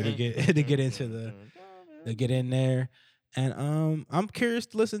right here to get to get into to get in there. And I'm curious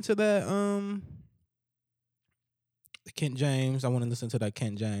to listen to that Kent James. I want to listen to that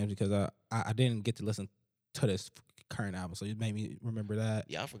Kent James because I didn't get to listen to this current album, so it made me remember that.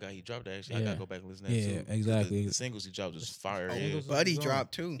 Yeah, I forgot he dropped that. Actually, I Yeah. gotta go back and listen to that Yeah, too. 'Cause exactly. The singles he dropped was fire. Oh, Yeah, Buddy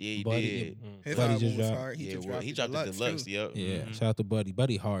dropped too. yeah, he Buddy, did. His Buddy album just was dropped. hard. He Yeah, just well, he dropped the deluxe. too. Yep. Yeah, Mhm. shout out to Buddy.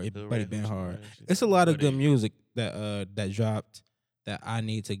 Buddy hard. Lil Buddy Red been Hoochie, hard. man, shit. It's a lot of good Buddy. music that dropped that I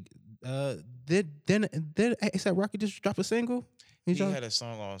need to. Did ASAP Rocky just drop a single? He dropped- had a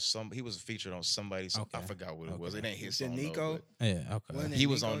song on some. He was featured on somebody's. I Okay. forgot what it was. It Okay. ain't his Was it song. though, Nico? but Yeah, okay. Wasn't it he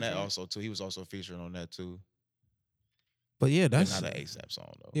was Nico on that joint? also too. He was also featured on that too. But yeah, But that's not an ASAP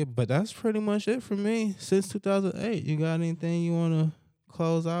song though. yeah, but that's pretty much it for me since 2008. You got anything you want to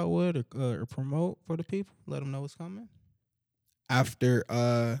close out with or promote for the people? Let them know what's coming. After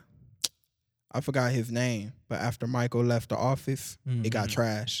I forgot his name, but after Michael left the office, it got Mhm.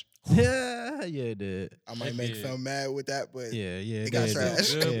 trash. Yeah, it did. I might It make did. some mad with that, but Yeah, It got did.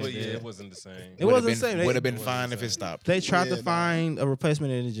 trash. Good, Yeah, but yeah, did. it wasn't the same. It wasn't the been, same. They- Would have been It wasn't fine the if it same. stopped. They tried Yeah, to find a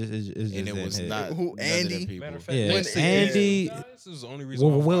replacement and it just and it didn't was hit. not Who, none of the Andy? people. Matter of fact, Yeah, When- yesterday, Andy- this is the only reason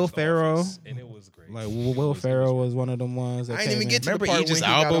why I Will watched The Ferrell. Office, and it was great. Like It Will was Ferrell great. was one of them ones that I didn't even came get in. to the Remember, part Idris when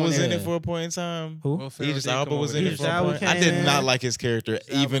he got Alba on was in there. it for a point in time. Who? Will Ferrell Idris did come Alba was over in there it Idris for a Alba point. I came did in. not like his character Idris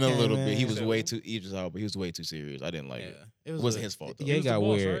Alba even a came little in. bit. He was So- way too Idris Alba. He was way too serious. I didn't like it. It It wasn't his fault though. Yeah, He it was the got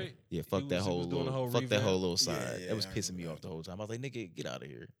boss, weird. right? Yeah, He fuck was- that he whole was doing the little, whole fuck that whole revamp. little side. Yeah, That was I pissing me remember off the whole time. I was like, nigga, get out of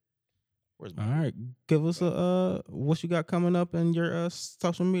here. Where's All my right, give us a what you got coming up in your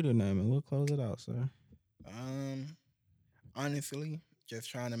social media name, and we'll close it out, sir. Honestly, just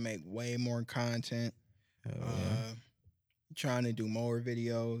trying to make way more content. Hell yeah. Trying to do more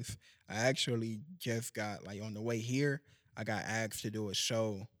videos. I actually just got on the way here. I got asked to do a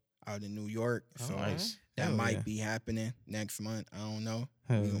show out in New York, so nice. that Hell might yeah. be happening next month. I don't know.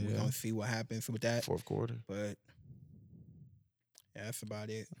 Hell We're yeah. gonna see what happens with that. Fourth quarter. But yeah, that's about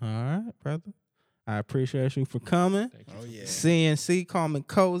it. All right, brother. I appreciate you for coming. Thank you Oh for yeah. CNC, call me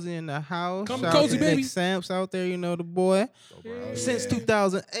Cozy in the house. Call me Shout out Cozy, to baby. Nick Samps out there, you know the boy. Oh, Since yeah.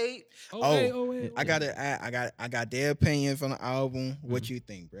 2008. I got their opinions on the album. What you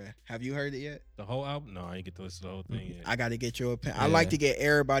think, bruh? Have you heard it yet? The whole album? No, I didn't get to listen to the whole thing yet. I got to get your opinion. I Yeah. like to get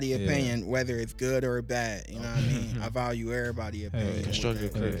everybody's Yeah. opinion, whether it's good or bad. You know what I mean? I value everybody's opinion. with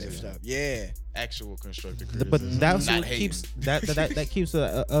Constructive that criticism. stuff. Yeah. Actual constructive But criticism. that's Not what hating. keeps that keeps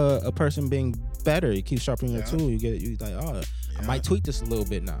a person being better. It keeps sharpening your Yeah. tool. You like, oh, I might tweak this a little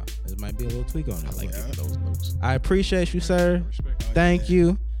bit now. There might be a little tweak on it. I like Yeah. giving those notes. I appreciate you, sir. Respect. Oh, Thank yeah.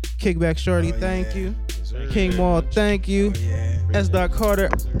 you. Kickback Shorty, Oh, thank yeah. you. Yes, sir. King Maul, thank you. Oh, yeah. S. Carter,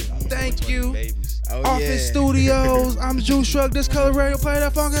 thank 20 you. babies. Oh, Office yeah. Studios. I'm Juice Shrug. This color radio. Play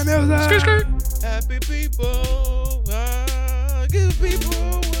that funky music. Happy people, good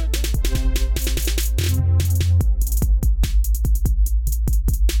people.